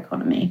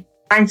macroeconomy?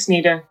 Thanks,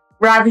 Nita.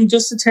 Ravi,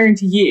 just to turn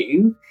to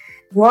you,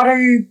 what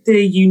are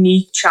the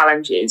unique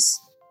challenges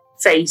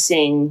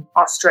facing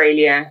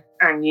Australia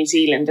and New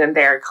Zealand and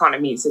their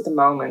economies at the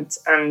moment?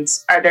 And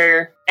are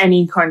there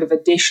any kind of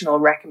additional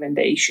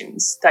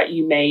recommendations that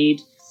you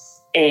made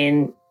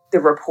in the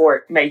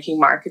report, Making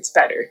Markets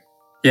Better?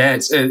 Yeah,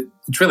 it's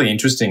really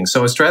interesting.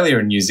 So Australia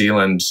and New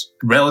Zealand,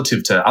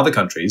 relative to other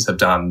countries, have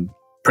done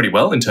pretty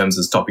well in terms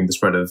of stopping the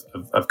spread of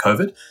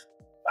COVID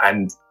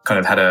and kind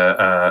of had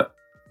a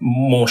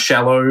more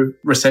shallow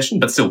recession,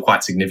 but still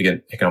quite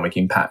significant economic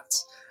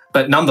impacts.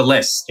 But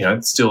nonetheless,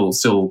 still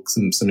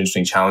some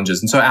interesting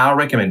challenges. And so our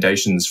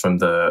recommendations from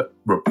the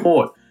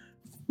report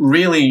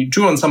really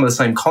drew on some of the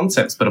same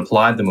concepts, but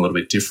applied them a little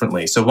bit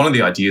differently. So one of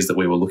the ideas that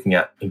we were looking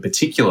at in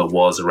particular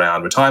was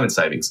around retirement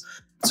savings.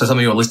 So some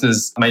of your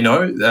listeners may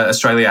know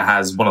Australia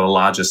has one of the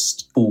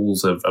largest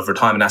pools of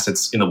retirement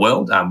assets in the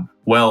world,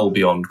 well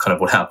beyond kind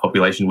of what our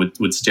population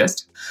would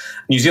suggest.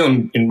 New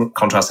Zealand, in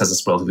contrast, has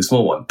a relatively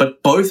small one.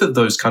 But both of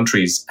those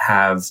countries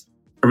have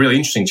a really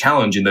interesting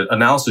challenge in that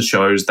analysis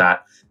shows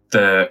that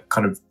the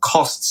kind of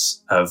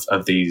costs of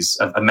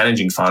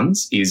managing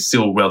funds is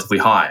still relatively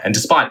high. And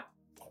despite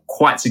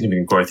quite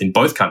significant growth in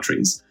both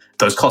countries,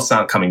 those costs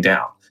aren't coming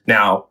down.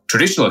 Now,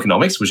 traditional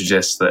economics would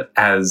suggest that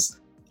as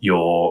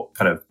your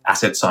kind of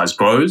asset size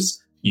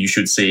grows, you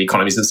should see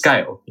economies of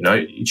scale.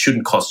 It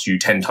shouldn't cost you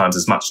 10 times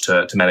as much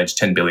to manage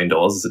 $10 billion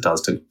as it does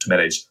to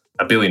manage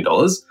 $1 billion.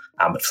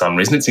 But for some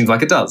reason, it seems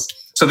like it does.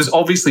 So there's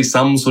obviously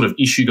some sort of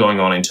issue going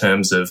on in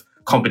terms of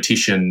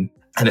competition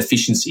and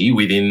efficiency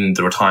within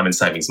the retirement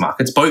savings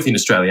markets, both in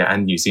Australia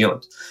and New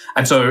Zealand.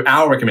 And so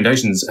our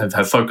recommendations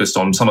have focused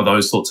on some of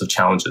those sorts of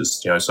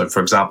challenges. So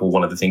for example,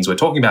 one of the things we're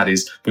talking about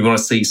is we want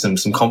to see some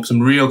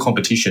real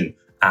competition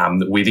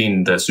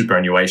within the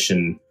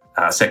superannuation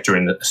sector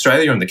in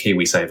Australia and the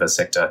KiwiSaver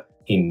sector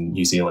in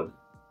New Zealand.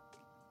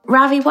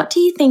 Ravi, what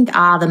do you think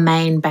are the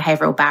main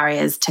behavioural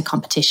barriers to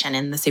competition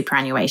in the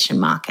superannuation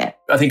market?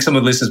 I think some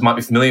of the listeners might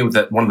be familiar with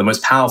that one of the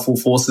most powerful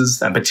forces,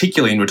 and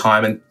particularly in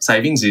retirement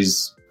savings,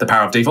 is the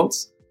power of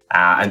defaults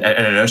and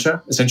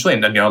inertia, essentially.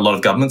 And a lot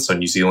of governments, so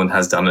New Zealand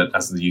has done it,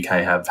 as the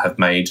UK have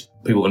made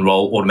people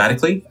enrol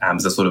automatically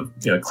as a sort of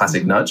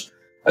classic nudge.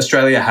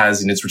 Australia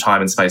has in its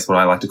retirement space what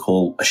I like to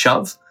call a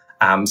shove.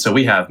 So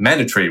we have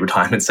mandatory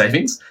retirement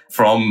savings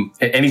from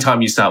any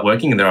time you start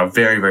working, and there are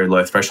very, very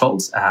low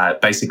thresholds.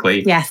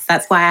 Basically, yes,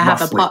 that's why I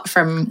have a pot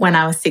from when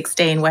I was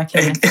 16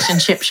 working in a fish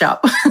and chip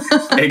shop.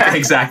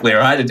 Exactly,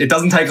 right? It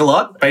doesn't take a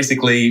lot.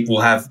 Basically,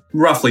 we'll have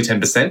roughly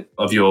 10%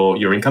 of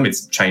your income,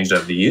 it's changed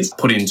over the years,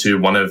 put into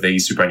one of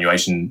these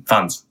superannuation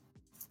funds,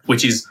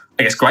 which is,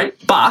 I guess,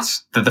 great. But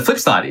the flip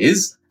side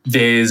is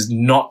there's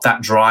not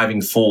that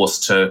driving force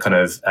to kind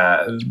of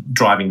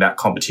driving that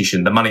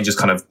competition. The money just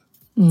kind of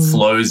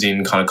flows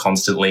in kind of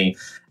constantly.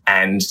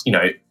 And,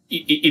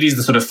 it is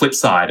the sort of flip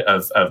side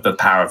of the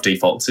power of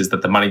defaults, is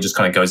that the money just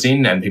kind of goes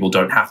in and people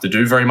don't have to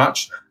do very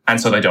much. And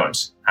so they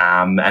don't.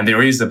 And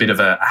there is a bit of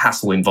a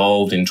hassle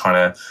involved in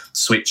trying to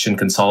switch and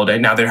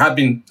consolidate. Now, there have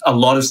been a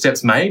lot of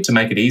steps made to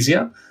make it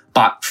easier,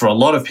 but for a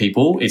lot of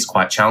people, it's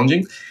quite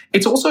challenging.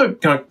 It's also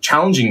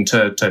challenging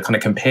to kind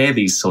of compare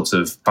these sorts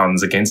of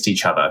funds against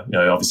each other.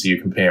 Obviously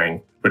you're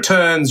comparing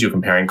returns, you're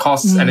comparing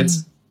costs, and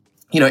it's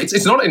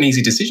not an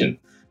easy decision.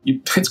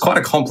 It's quite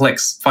a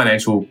complex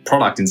financial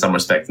product in some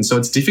respects. And so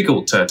it's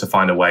difficult to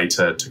find a way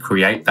to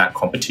create that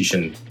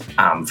competition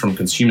from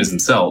consumers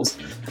themselves.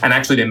 And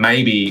actually, there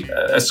may be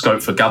a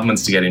scope for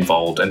governments to get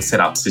involved and set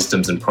up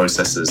systems and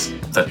processes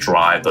that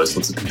drive those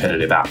sorts of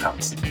competitive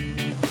outcomes.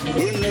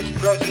 In this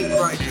present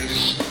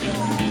crisis,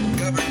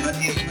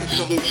 government is the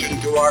solution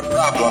to our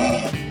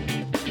problem.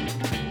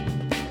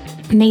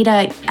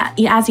 Nita,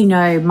 as you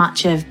know,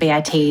 much of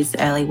BIT's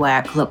early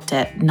work looked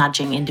at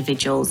nudging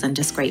individuals and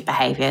discrete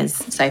behaviours.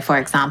 So, for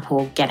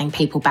example, getting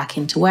people back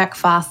into work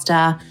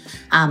faster,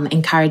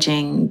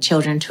 encouraging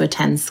children to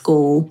attend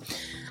school.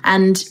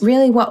 And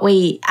really what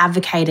we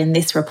advocate in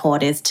this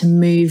report is to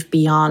move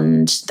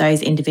beyond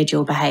those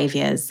individual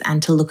behaviours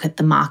and to look at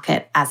the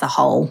market as a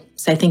whole.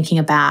 So thinking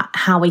about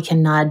how we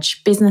can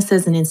nudge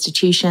businesses and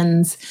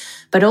institutions,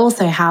 but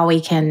also how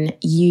we can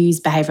use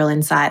behavioural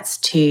insights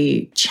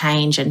to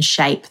change and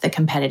shape the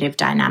competitive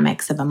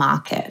dynamics of a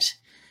market.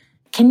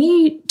 Can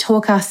you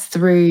talk us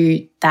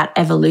through that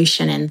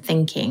evolution in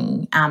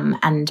thinking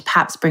and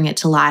perhaps bring it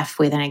to life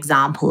with an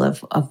example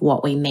of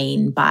what we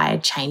mean by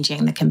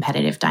changing the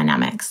competitive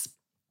dynamics?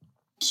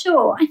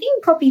 Sure. I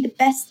think probably the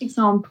best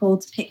example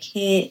to pick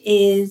here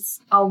is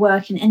our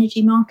work in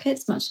energy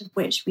markets, much of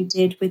which we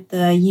did with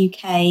the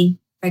UK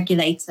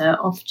regulator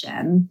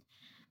Ofgem.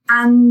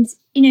 And,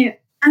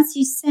 as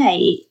you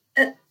say,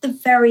 at the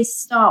very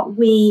start,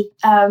 we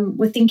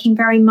were thinking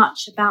very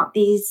much about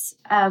these,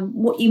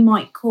 what you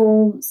might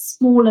call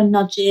smaller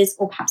nudges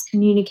or perhaps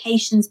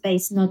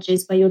communications-based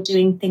nudges, where you're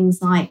doing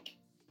things like,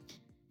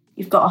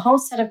 you've got a whole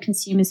set of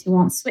consumers who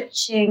aren't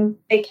switching.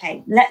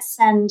 Okay, let's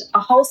send a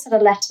whole set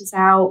of letters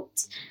out.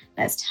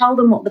 Let's tell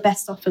them what the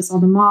best offers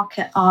on the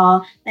market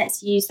are.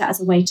 Let's use that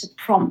as a way to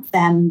prompt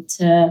them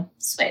to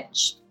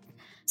switch.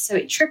 So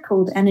it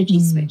trickled energy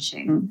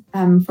switching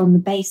from the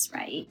base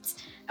rate.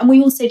 And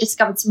we also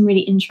discovered some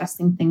really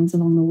interesting things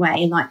along the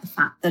way, like the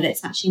fact that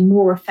it's actually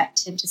more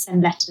effective to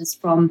send letters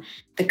from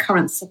the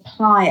current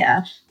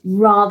supplier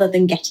rather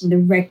than getting the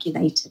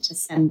regulator to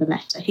send the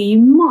letter, who you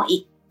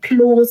might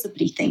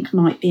plausibly think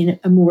might be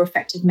a more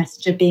effective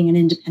messenger being an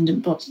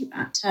independent body.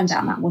 That turned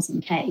out that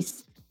wasn't the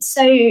case.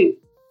 So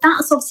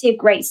that's obviously a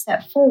great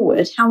step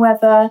forward.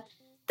 However,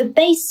 the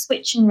base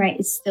switching rate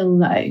is still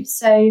low.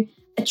 So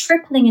a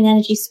tripling in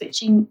energy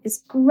switching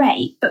is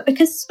great, but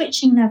because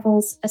switching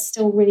levels are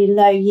still really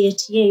low year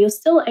to year, you're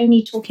still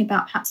only talking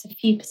about perhaps a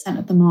few percent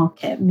of the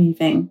market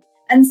moving.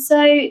 And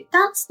so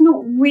that's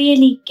not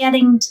really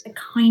getting to the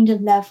kind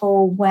of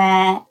level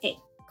where it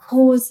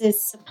causes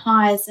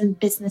suppliers and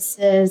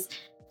businesses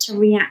to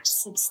react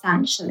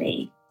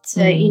substantially,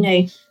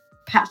 to,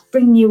 perhaps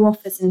bring new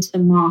offers into the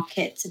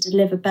market, to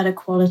deliver better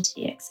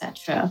quality,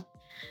 etc.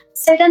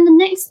 So then the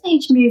next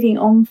stage moving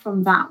on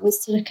from that was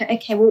to look at,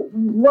 okay, well,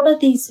 what are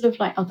these sort of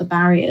like other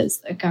barriers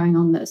that are going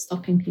on that are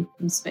stopping people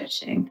from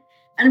switching?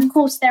 And of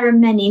course, there are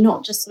many,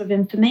 not just sort of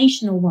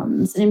informational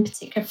ones, and in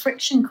particular,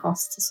 friction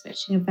costs to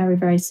switching are very,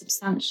 very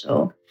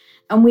substantial.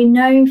 And we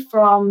know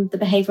from the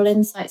behavioural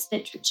insights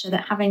literature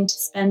that having to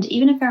spend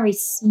even a very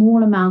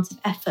small amount of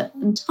effort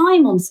and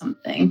time on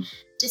something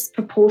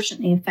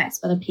disproportionately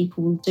affects whether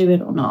people will do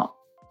it or not.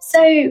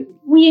 So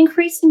we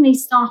increasingly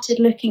started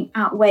looking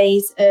at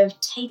ways of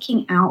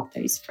taking out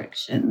those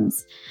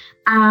frictions.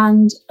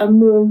 And a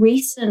more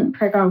recent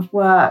programme of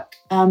work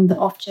that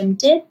Ofgem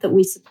did, that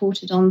we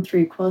supported on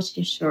through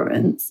quality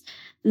assurance,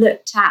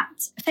 looked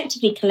at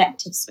effectively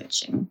collective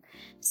switching.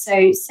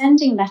 So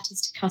sending letters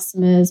to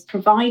customers,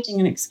 providing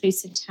an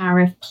exclusive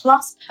tariff,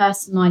 plus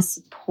personalised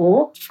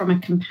support from a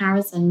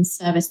comparison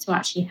service to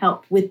actually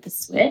help with the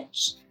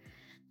switch.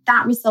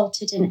 That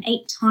resulted in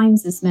 8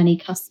 times as many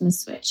customers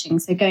switching.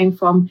 So going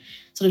from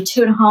sort of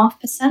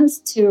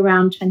 2.5% to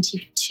around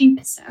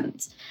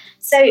 22%.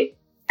 So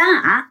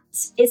that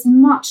is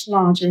much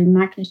larger in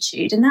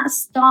magnitude. And that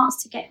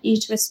starts to get you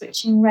to a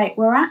switching rate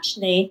where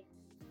actually,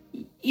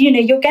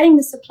 you're getting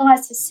the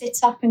suppliers to sit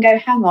up and go,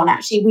 hang on,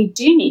 actually, we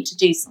do need to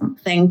do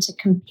something to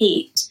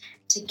compete,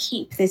 to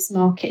keep this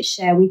market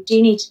share. We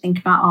do need to think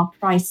about our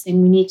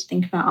pricing. We need to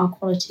think about our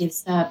quality of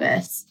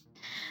service.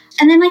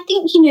 And then I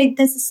think,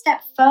 there's a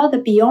step further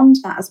beyond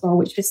that as well,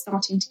 which we're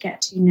starting to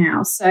get to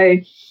now. So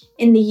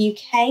in the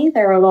UK,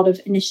 there are a lot of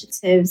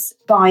initiatives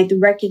by the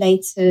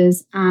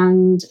regulators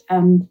and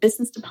the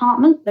business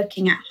department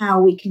looking at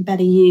how we can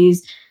better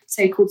use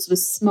so-called sort of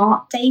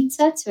smart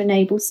data to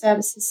enable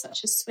services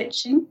such as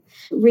switching.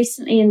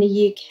 Recently in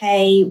the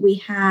UK, we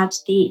had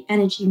the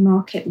Energy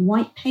Market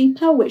White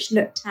Paper, which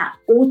looked at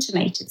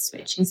automated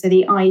switching. So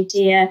the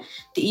idea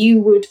that you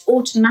would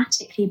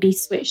automatically be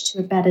switched to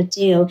a better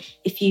deal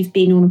if you've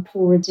been on a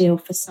poorer deal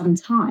for some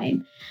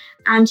time.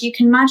 And you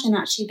can imagine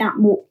actually that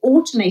more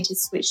automated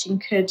switching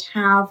could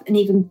have an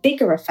even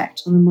bigger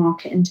effect on the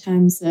market in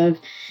terms of,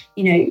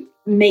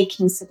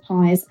 making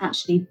suppliers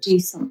actually do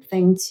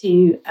something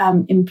to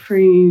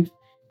improve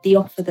the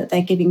offer that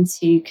they're giving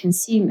to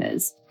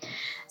consumers.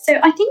 So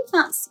I think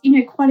that's,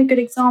 quite a good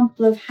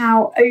example of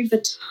how over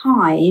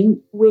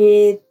time,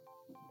 with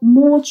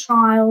more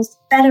trials,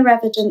 better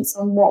evidence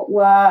on what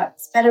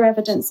works, better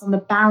evidence on the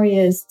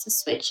barriers to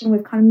switching,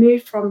 we've kind of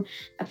moved from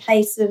a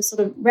place of sort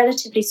of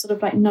relatively sort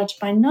of like nudge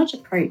by nudge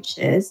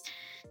approaches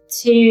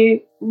to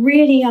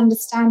really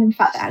understand, in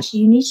fact, that actually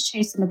you need to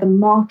change some of the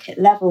market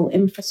level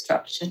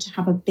infrastructure to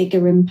have a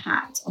bigger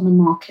impact on the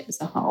market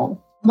as a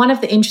whole. One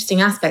of the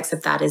interesting aspects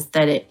of that is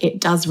that it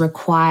does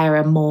require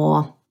a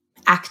more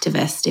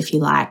activist, if you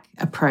like,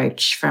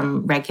 approach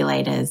from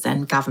regulators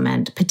and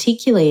government,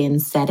 particularly in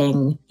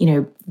setting,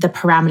 the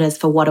parameters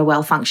for what a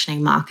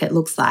well-functioning market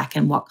looks like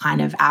and what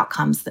kind of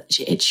outcomes that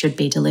it should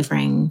be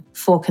delivering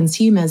for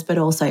consumers, but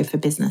also for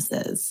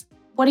businesses.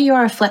 What are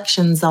your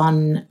reflections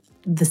on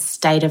the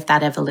state of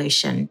that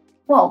evolution?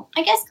 Well,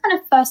 I guess kind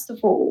of first of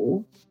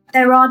all,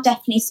 there are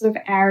definitely sort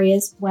of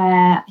areas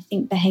where I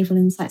think behavioural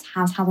insights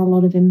has had a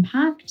lot of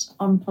impact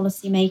on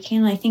policy making.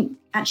 And I think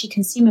actually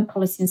consumer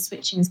policy and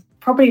switching is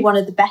probably one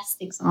of the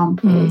best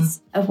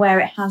examples of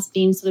where it has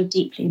been sort of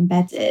deeply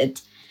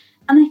embedded.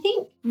 And I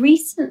think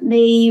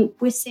recently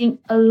we're seeing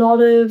a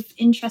lot of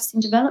interesting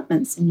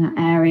developments in that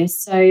area.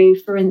 So,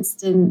 for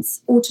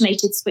instance,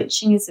 automated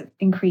switching is of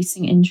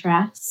increasing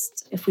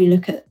interest if we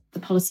look at the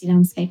policy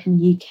landscape in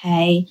the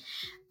UK.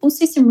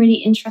 Also, some really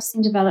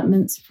interesting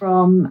developments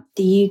from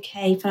the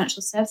UK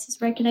financial services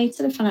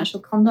regulator, the Financial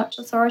Conduct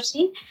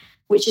Authority,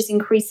 which is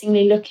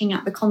increasingly looking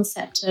at the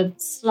concept of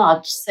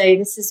sludge. So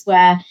this is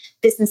where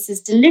businesses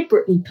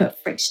deliberately put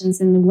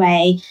frictions in the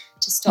way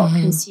to stop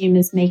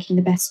consumers making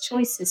the best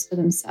choices for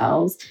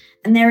themselves.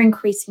 And they're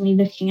increasingly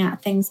looking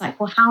at things like,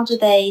 well, how do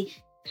they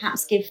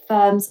perhaps give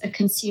firms a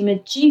consumer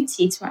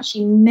duty to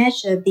actually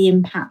measure the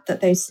impact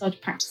that those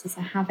sludge practices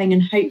are having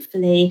and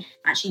hopefully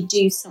actually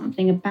do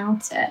something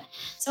about it.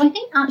 So I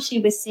think actually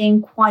we're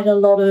seeing quite a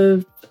lot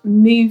of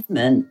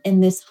movement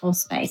in this whole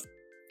space.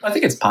 I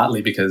think it's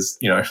partly because,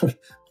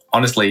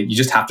 honestly, you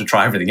just have to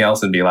try everything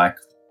else and be like,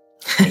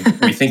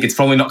 we think it's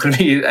probably not going to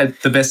be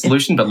the best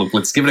solution, but look,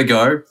 let's give it a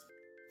go.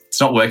 It's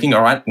not working.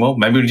 All right, well,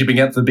 maybe we need to bring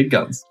out the big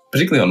guns,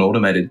 particularly on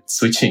automated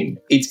switching.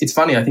 It's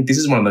funny. I think this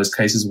is one of those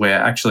cases where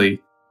actually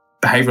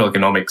behavioral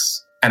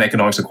economics and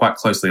economics are quite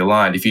closely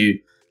aligned. If you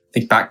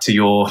think back to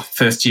your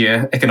first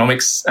year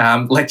economics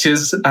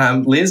lectures,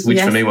 Liz, which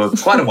for me were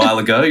quite a while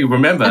ago, you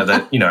remember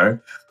that,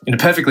 in a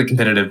perfectly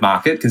competitive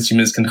market,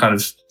 consumers can kind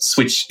of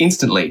switch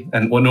instantly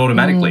and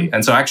automatically.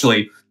 And so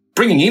actually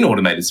bringing in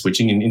automated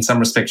switching in some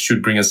respects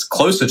should bring us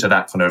closer to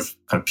that kind of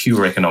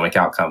pure economic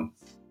outcome.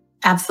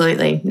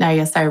 Absolutely. No,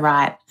 you're so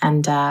right.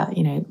 And,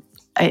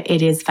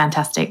 it is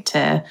fantastic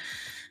to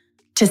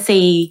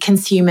see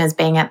consumers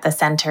being at the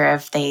centre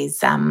of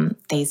these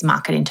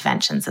market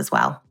interventions as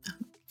well.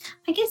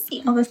 I guess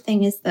the other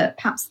thing is that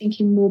perhaps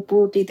thinking more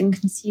broadly than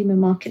consumer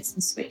markets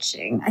and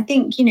switching, I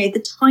think,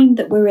 the time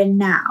that we're in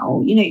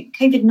now,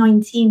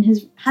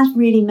 COVID-19 has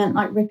really meant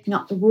like ripping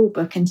up the rule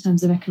book in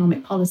terms of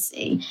economic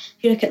policy.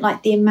 If you look at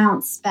like the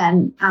amount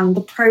spent and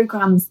the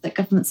programmes that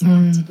governments have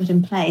had to put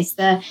in place,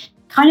 they're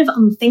kind of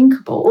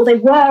unthinkable, or they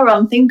were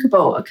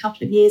unthinkable a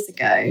couple of years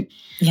ago.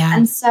 Yeah.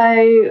 And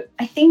so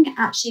I think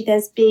actually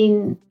there's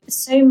been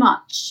so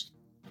much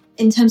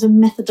in terms of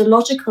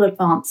methodological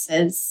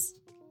advances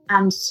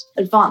and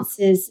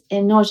advances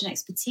in knowledge and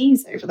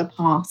expertise over the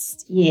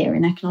past year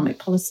in economic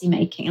policy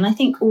making. And I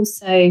think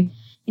also,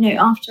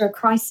 after a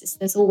crisis,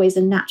 there's always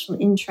a natural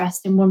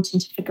interest in wanting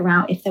to figure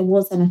out if there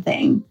was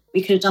anything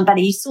we could have done better.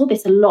 You saw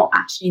this a lot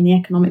actually in the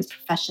economics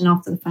profession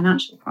after the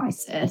financial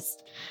crisis.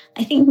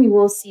 I think we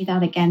will see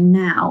that again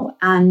now.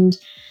 And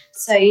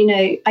so,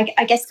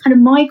 I guess kind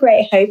of my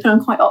great hope, and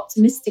I'm quite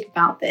optimistic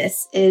about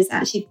this, is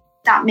actually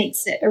that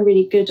makes it a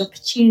really good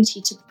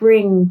opportunity to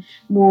bring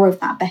more of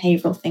that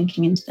behavioural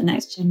thinking into the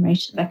next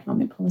generation of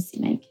economic policy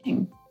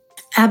making.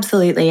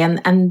 Absolutely.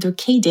 And the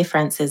key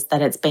difference is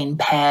that it's been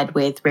paired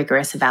with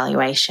rigorous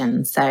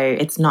evaluation. So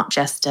it's not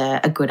just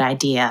a good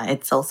idea.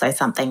 It's also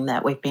something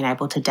that we've been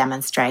able to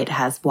demonstrate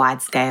has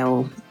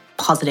wide-scale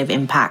positive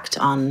impact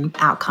on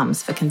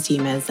outcomes for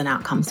consumers and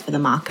outcomes for the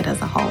market as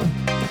a whole.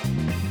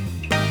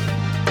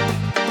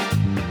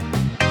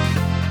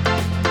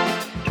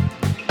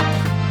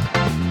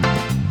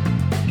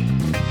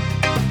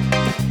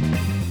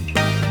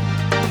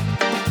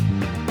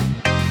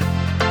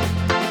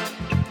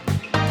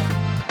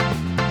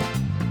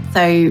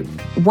 So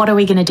what are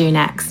we going to do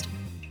next?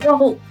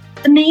 Well,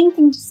 the main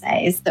thing to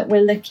say is that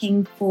we're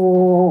looking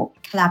for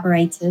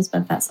collaborators,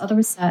 whether that's other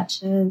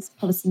researchers,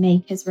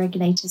 policymakers,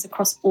 regulators,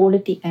 across all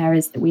of the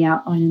areas that we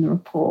outline in the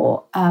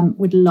report,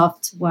 would love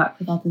to work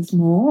with others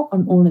more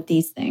on all of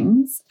these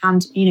things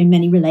and,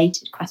 many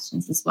related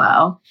questions as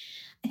well.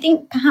 I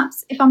think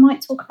perhaps if I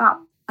might talk about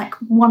like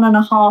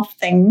 1.5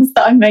 things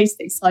that I'm most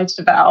excited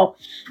about.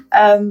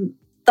 The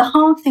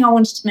half thing I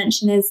wanted to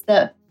mention is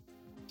that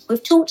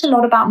we've talked a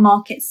lot about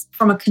markets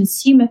from a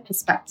consumer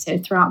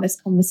perspective throughout this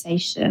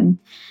conversation.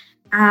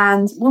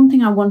 And one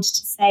thing I wanted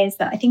to say is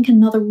that I think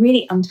another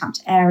really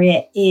untapped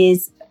area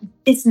is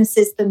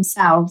businesses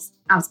themselves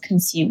as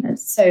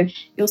consumers. So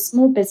your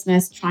small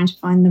business trying to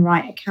find the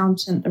right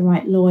accountant, the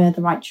right lawyer,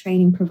 the right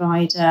training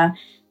provider,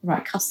 the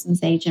right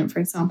customs agent, for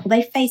example,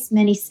 they face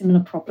many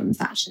similar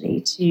problems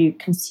actually to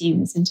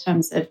consumers in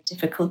terms of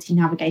difficulty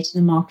navigating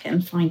the market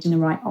and finding the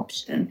right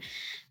option.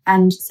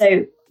 And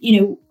so,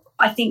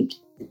 I think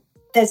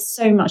there's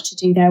so much to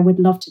do there. Would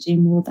love to do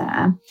more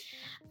there.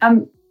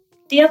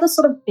 The other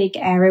sort of big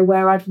area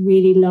where I'd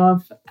really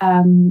love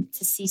to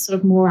see sort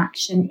of more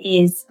action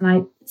is, and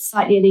I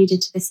slightly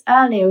alluded to this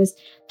earlier, was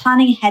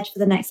planning ahead for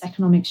the next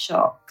economic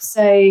shock.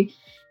 So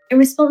in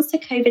response to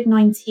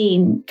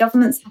COVID-19,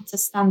 governments had to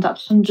stand up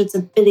hundreds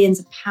of billions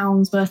of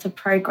pounds worth of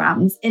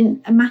programmes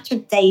in a matter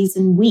of days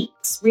and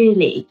weeks,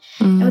 really.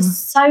 There was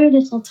so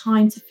little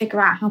time to figure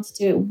out how to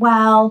do it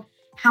well,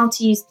 how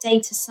to use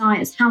data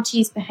science, how to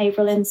use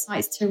behavioural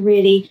insights to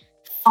really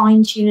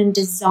fine-tune and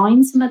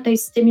design some of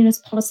those stimulus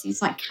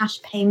policies like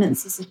cash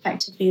payments as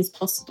effectively as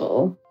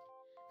possible.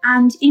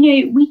 And,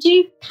 we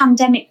do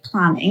pandemic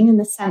planning in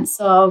the sense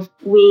of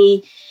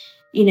we,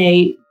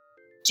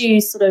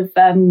 do sort of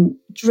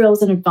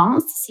drills in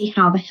advance to see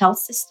how the health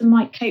system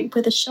might cope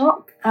with a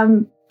shock.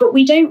 But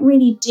we don't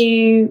really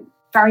do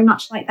very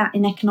much like that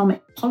in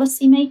economic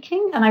policy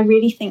making. And I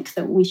really think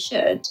that we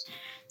should.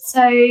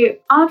 So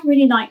I'd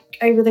really like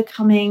over the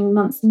coming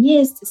months and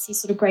years to see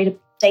sort of greater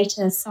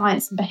data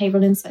science and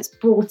behavioural insights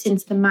brought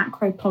into the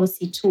macro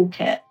policy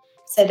toolkit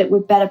so that we're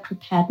better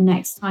prepared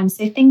next time.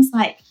 So things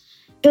like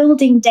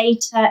building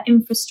data,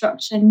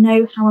 infrastructure,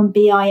 know-how and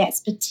BI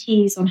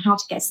expertise on how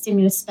to get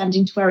stimulus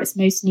spending to where it's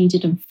most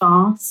needed and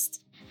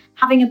fast.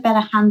 Having a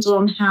better handle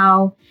on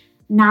how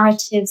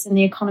narratives in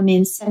the economy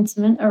and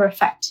sentiment are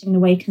affecting the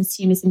way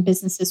consumers and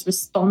businesses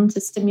respond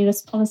to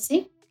stimulus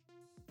policy.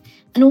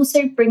 And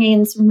also bringing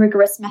in some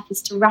rigorous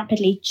methods to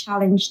rapidly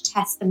challenge,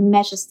 test and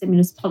measure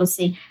stimulus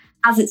policy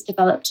as it's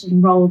developed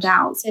and rolled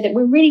out so that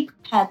we're really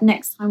prepared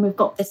next time we've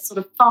got this sort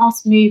of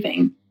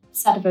fast-moving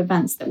set of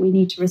events that we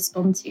need to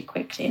respond to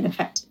quickly and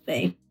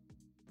effectively.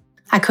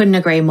 I couldn't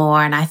agree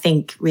more. And I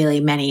think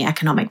really many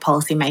economic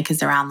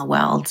policymakers around the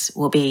world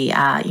will be,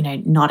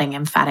 nodding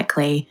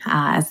emphatically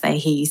as they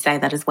hear you say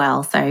that as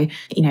well. So,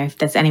 if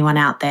there's anyone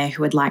out there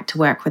who would like to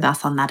work with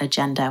us on that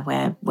agenda,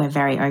 we're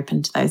very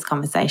open to those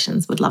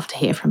conversations. Would love to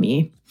hear from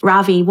you.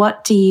 Ravi,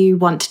 what do you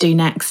want to do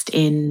next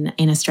in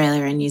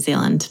Australia and New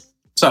Zealand?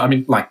 So,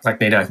 like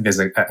Nita, I think there's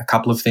a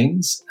couple of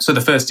things. So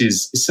the first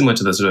is similar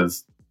to the sort of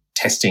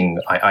testing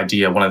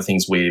idea. One of the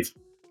things we've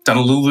done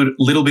a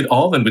little bit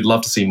of and we'd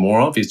love to see more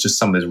of is just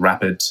some of this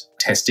rapid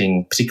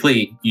testing,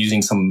 particularly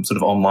using some sort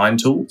of online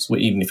tools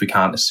where even if we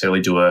can't necessarily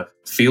do a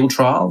field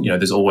trial,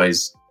 there's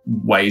always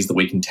ways that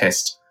we can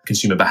test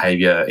consumer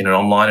behaviour in an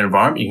online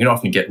environment. You can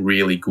often get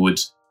really good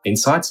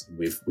insights.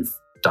 We've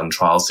done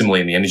trials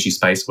similarly in the energy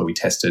space where we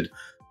tested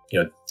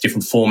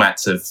different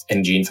formats of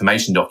energy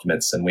information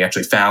documents. And we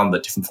actually found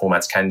that different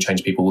formats can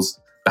change people's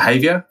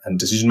behaviour and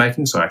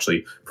decision-making. So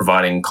actually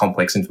providing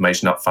complex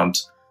information up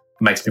front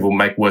makes people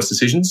make worse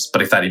decisions.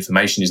 But if that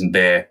information isn't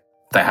there,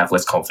 they have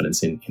less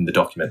confidence in the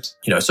document.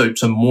 So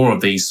more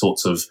of these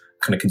sorts of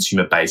kind of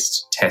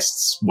consumer-based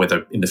tests,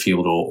 whether in the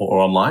field or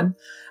online.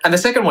 And the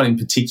second one in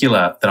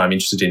particular that I'm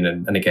interested in,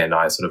 and again,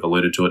 I sort of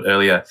alluded to it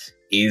earlier,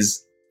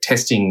 is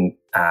testing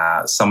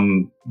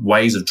some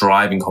ways of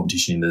driving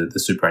competition in the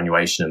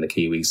superannuation and the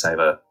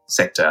KiwiSaver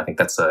sector. I think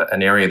that's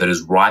an area that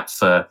is ripe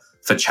for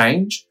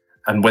change.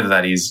 And whether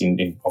that is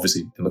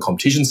obviously in the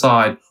competition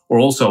side or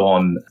also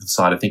on the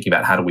side of thinking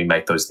about how do we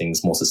make those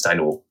things more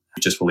sustainable. We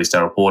just released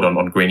our report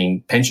on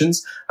greening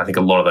pensions. I think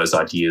a lot of those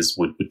ideas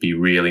would be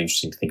really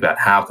interesting to think about.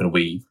 How can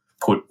we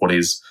put what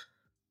is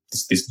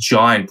this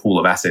giant pool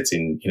of assets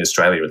in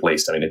Australia at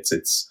least?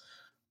 It's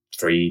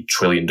 $3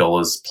 trillion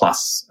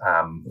plus,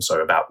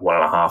 so about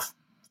 £1.5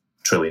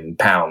 trillion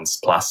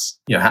plus.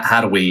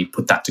 How do we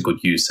put that to good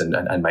use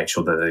and make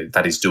sure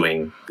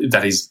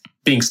that is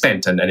being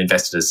spent and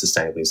invested as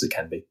sustainably as it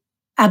can be?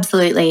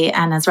 Absolutely.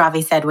 And as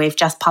Ravi said, we've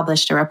just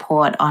published a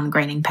report on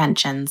greening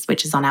pensions,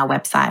 which is on our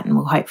website, and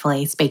we'll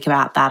hopefully speak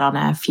about that on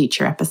a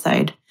future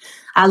episode.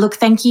 Look,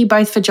 thank you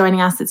both for joining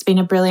us. It's been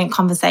a brilliant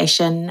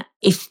conversation.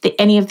 If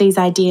any of these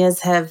ideas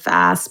have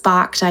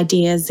sparked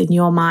ideas in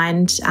your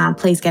mind,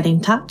 please get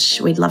in touch.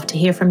 We'd love to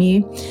hear from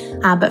you.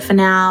 But for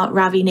now,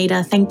 Ravi,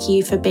 Nita, thank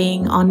you for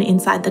being on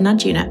Inside the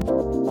Nudge Unit.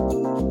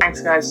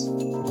 Thanks, guys.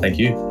 Thank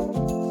you.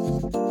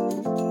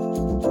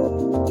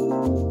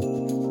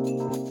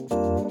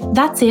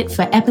 That's it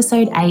for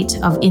episode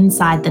 8 of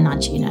Inside the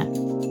Nudge Unit.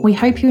 We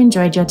hope you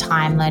enjoyed your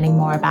time learning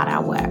more about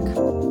our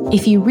work.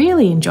 If you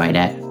really enjoyed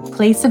it,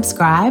 please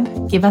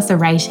subscribe, give us a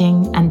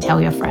rating, and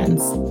tell your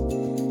friends.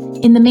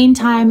 In the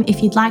meantime,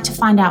 if you'd like to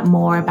find out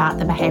more about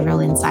the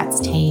Behavioural Insights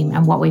team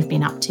and what we've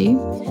been up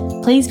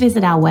to, please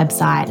visit our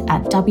website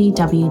at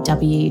www.bi.team.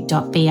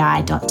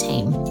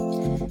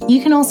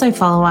 You can also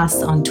follow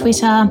us on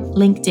Twitter,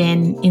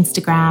 LinkedIn,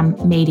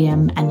 Instagram,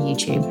 Medium, and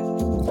YouTube.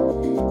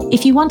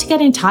 If you want to get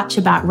in touch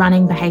about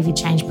running behaviour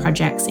change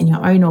projects in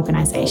your own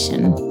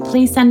organisation,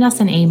 please send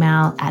us an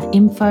email at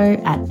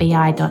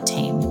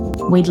info@bi.team.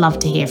 We'd love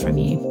to hear from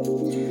you.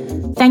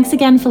 Thanks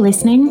again for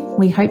listening.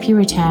 We hope you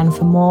return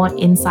for more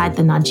Inside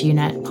the Nudge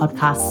Unit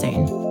podcasts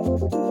soon.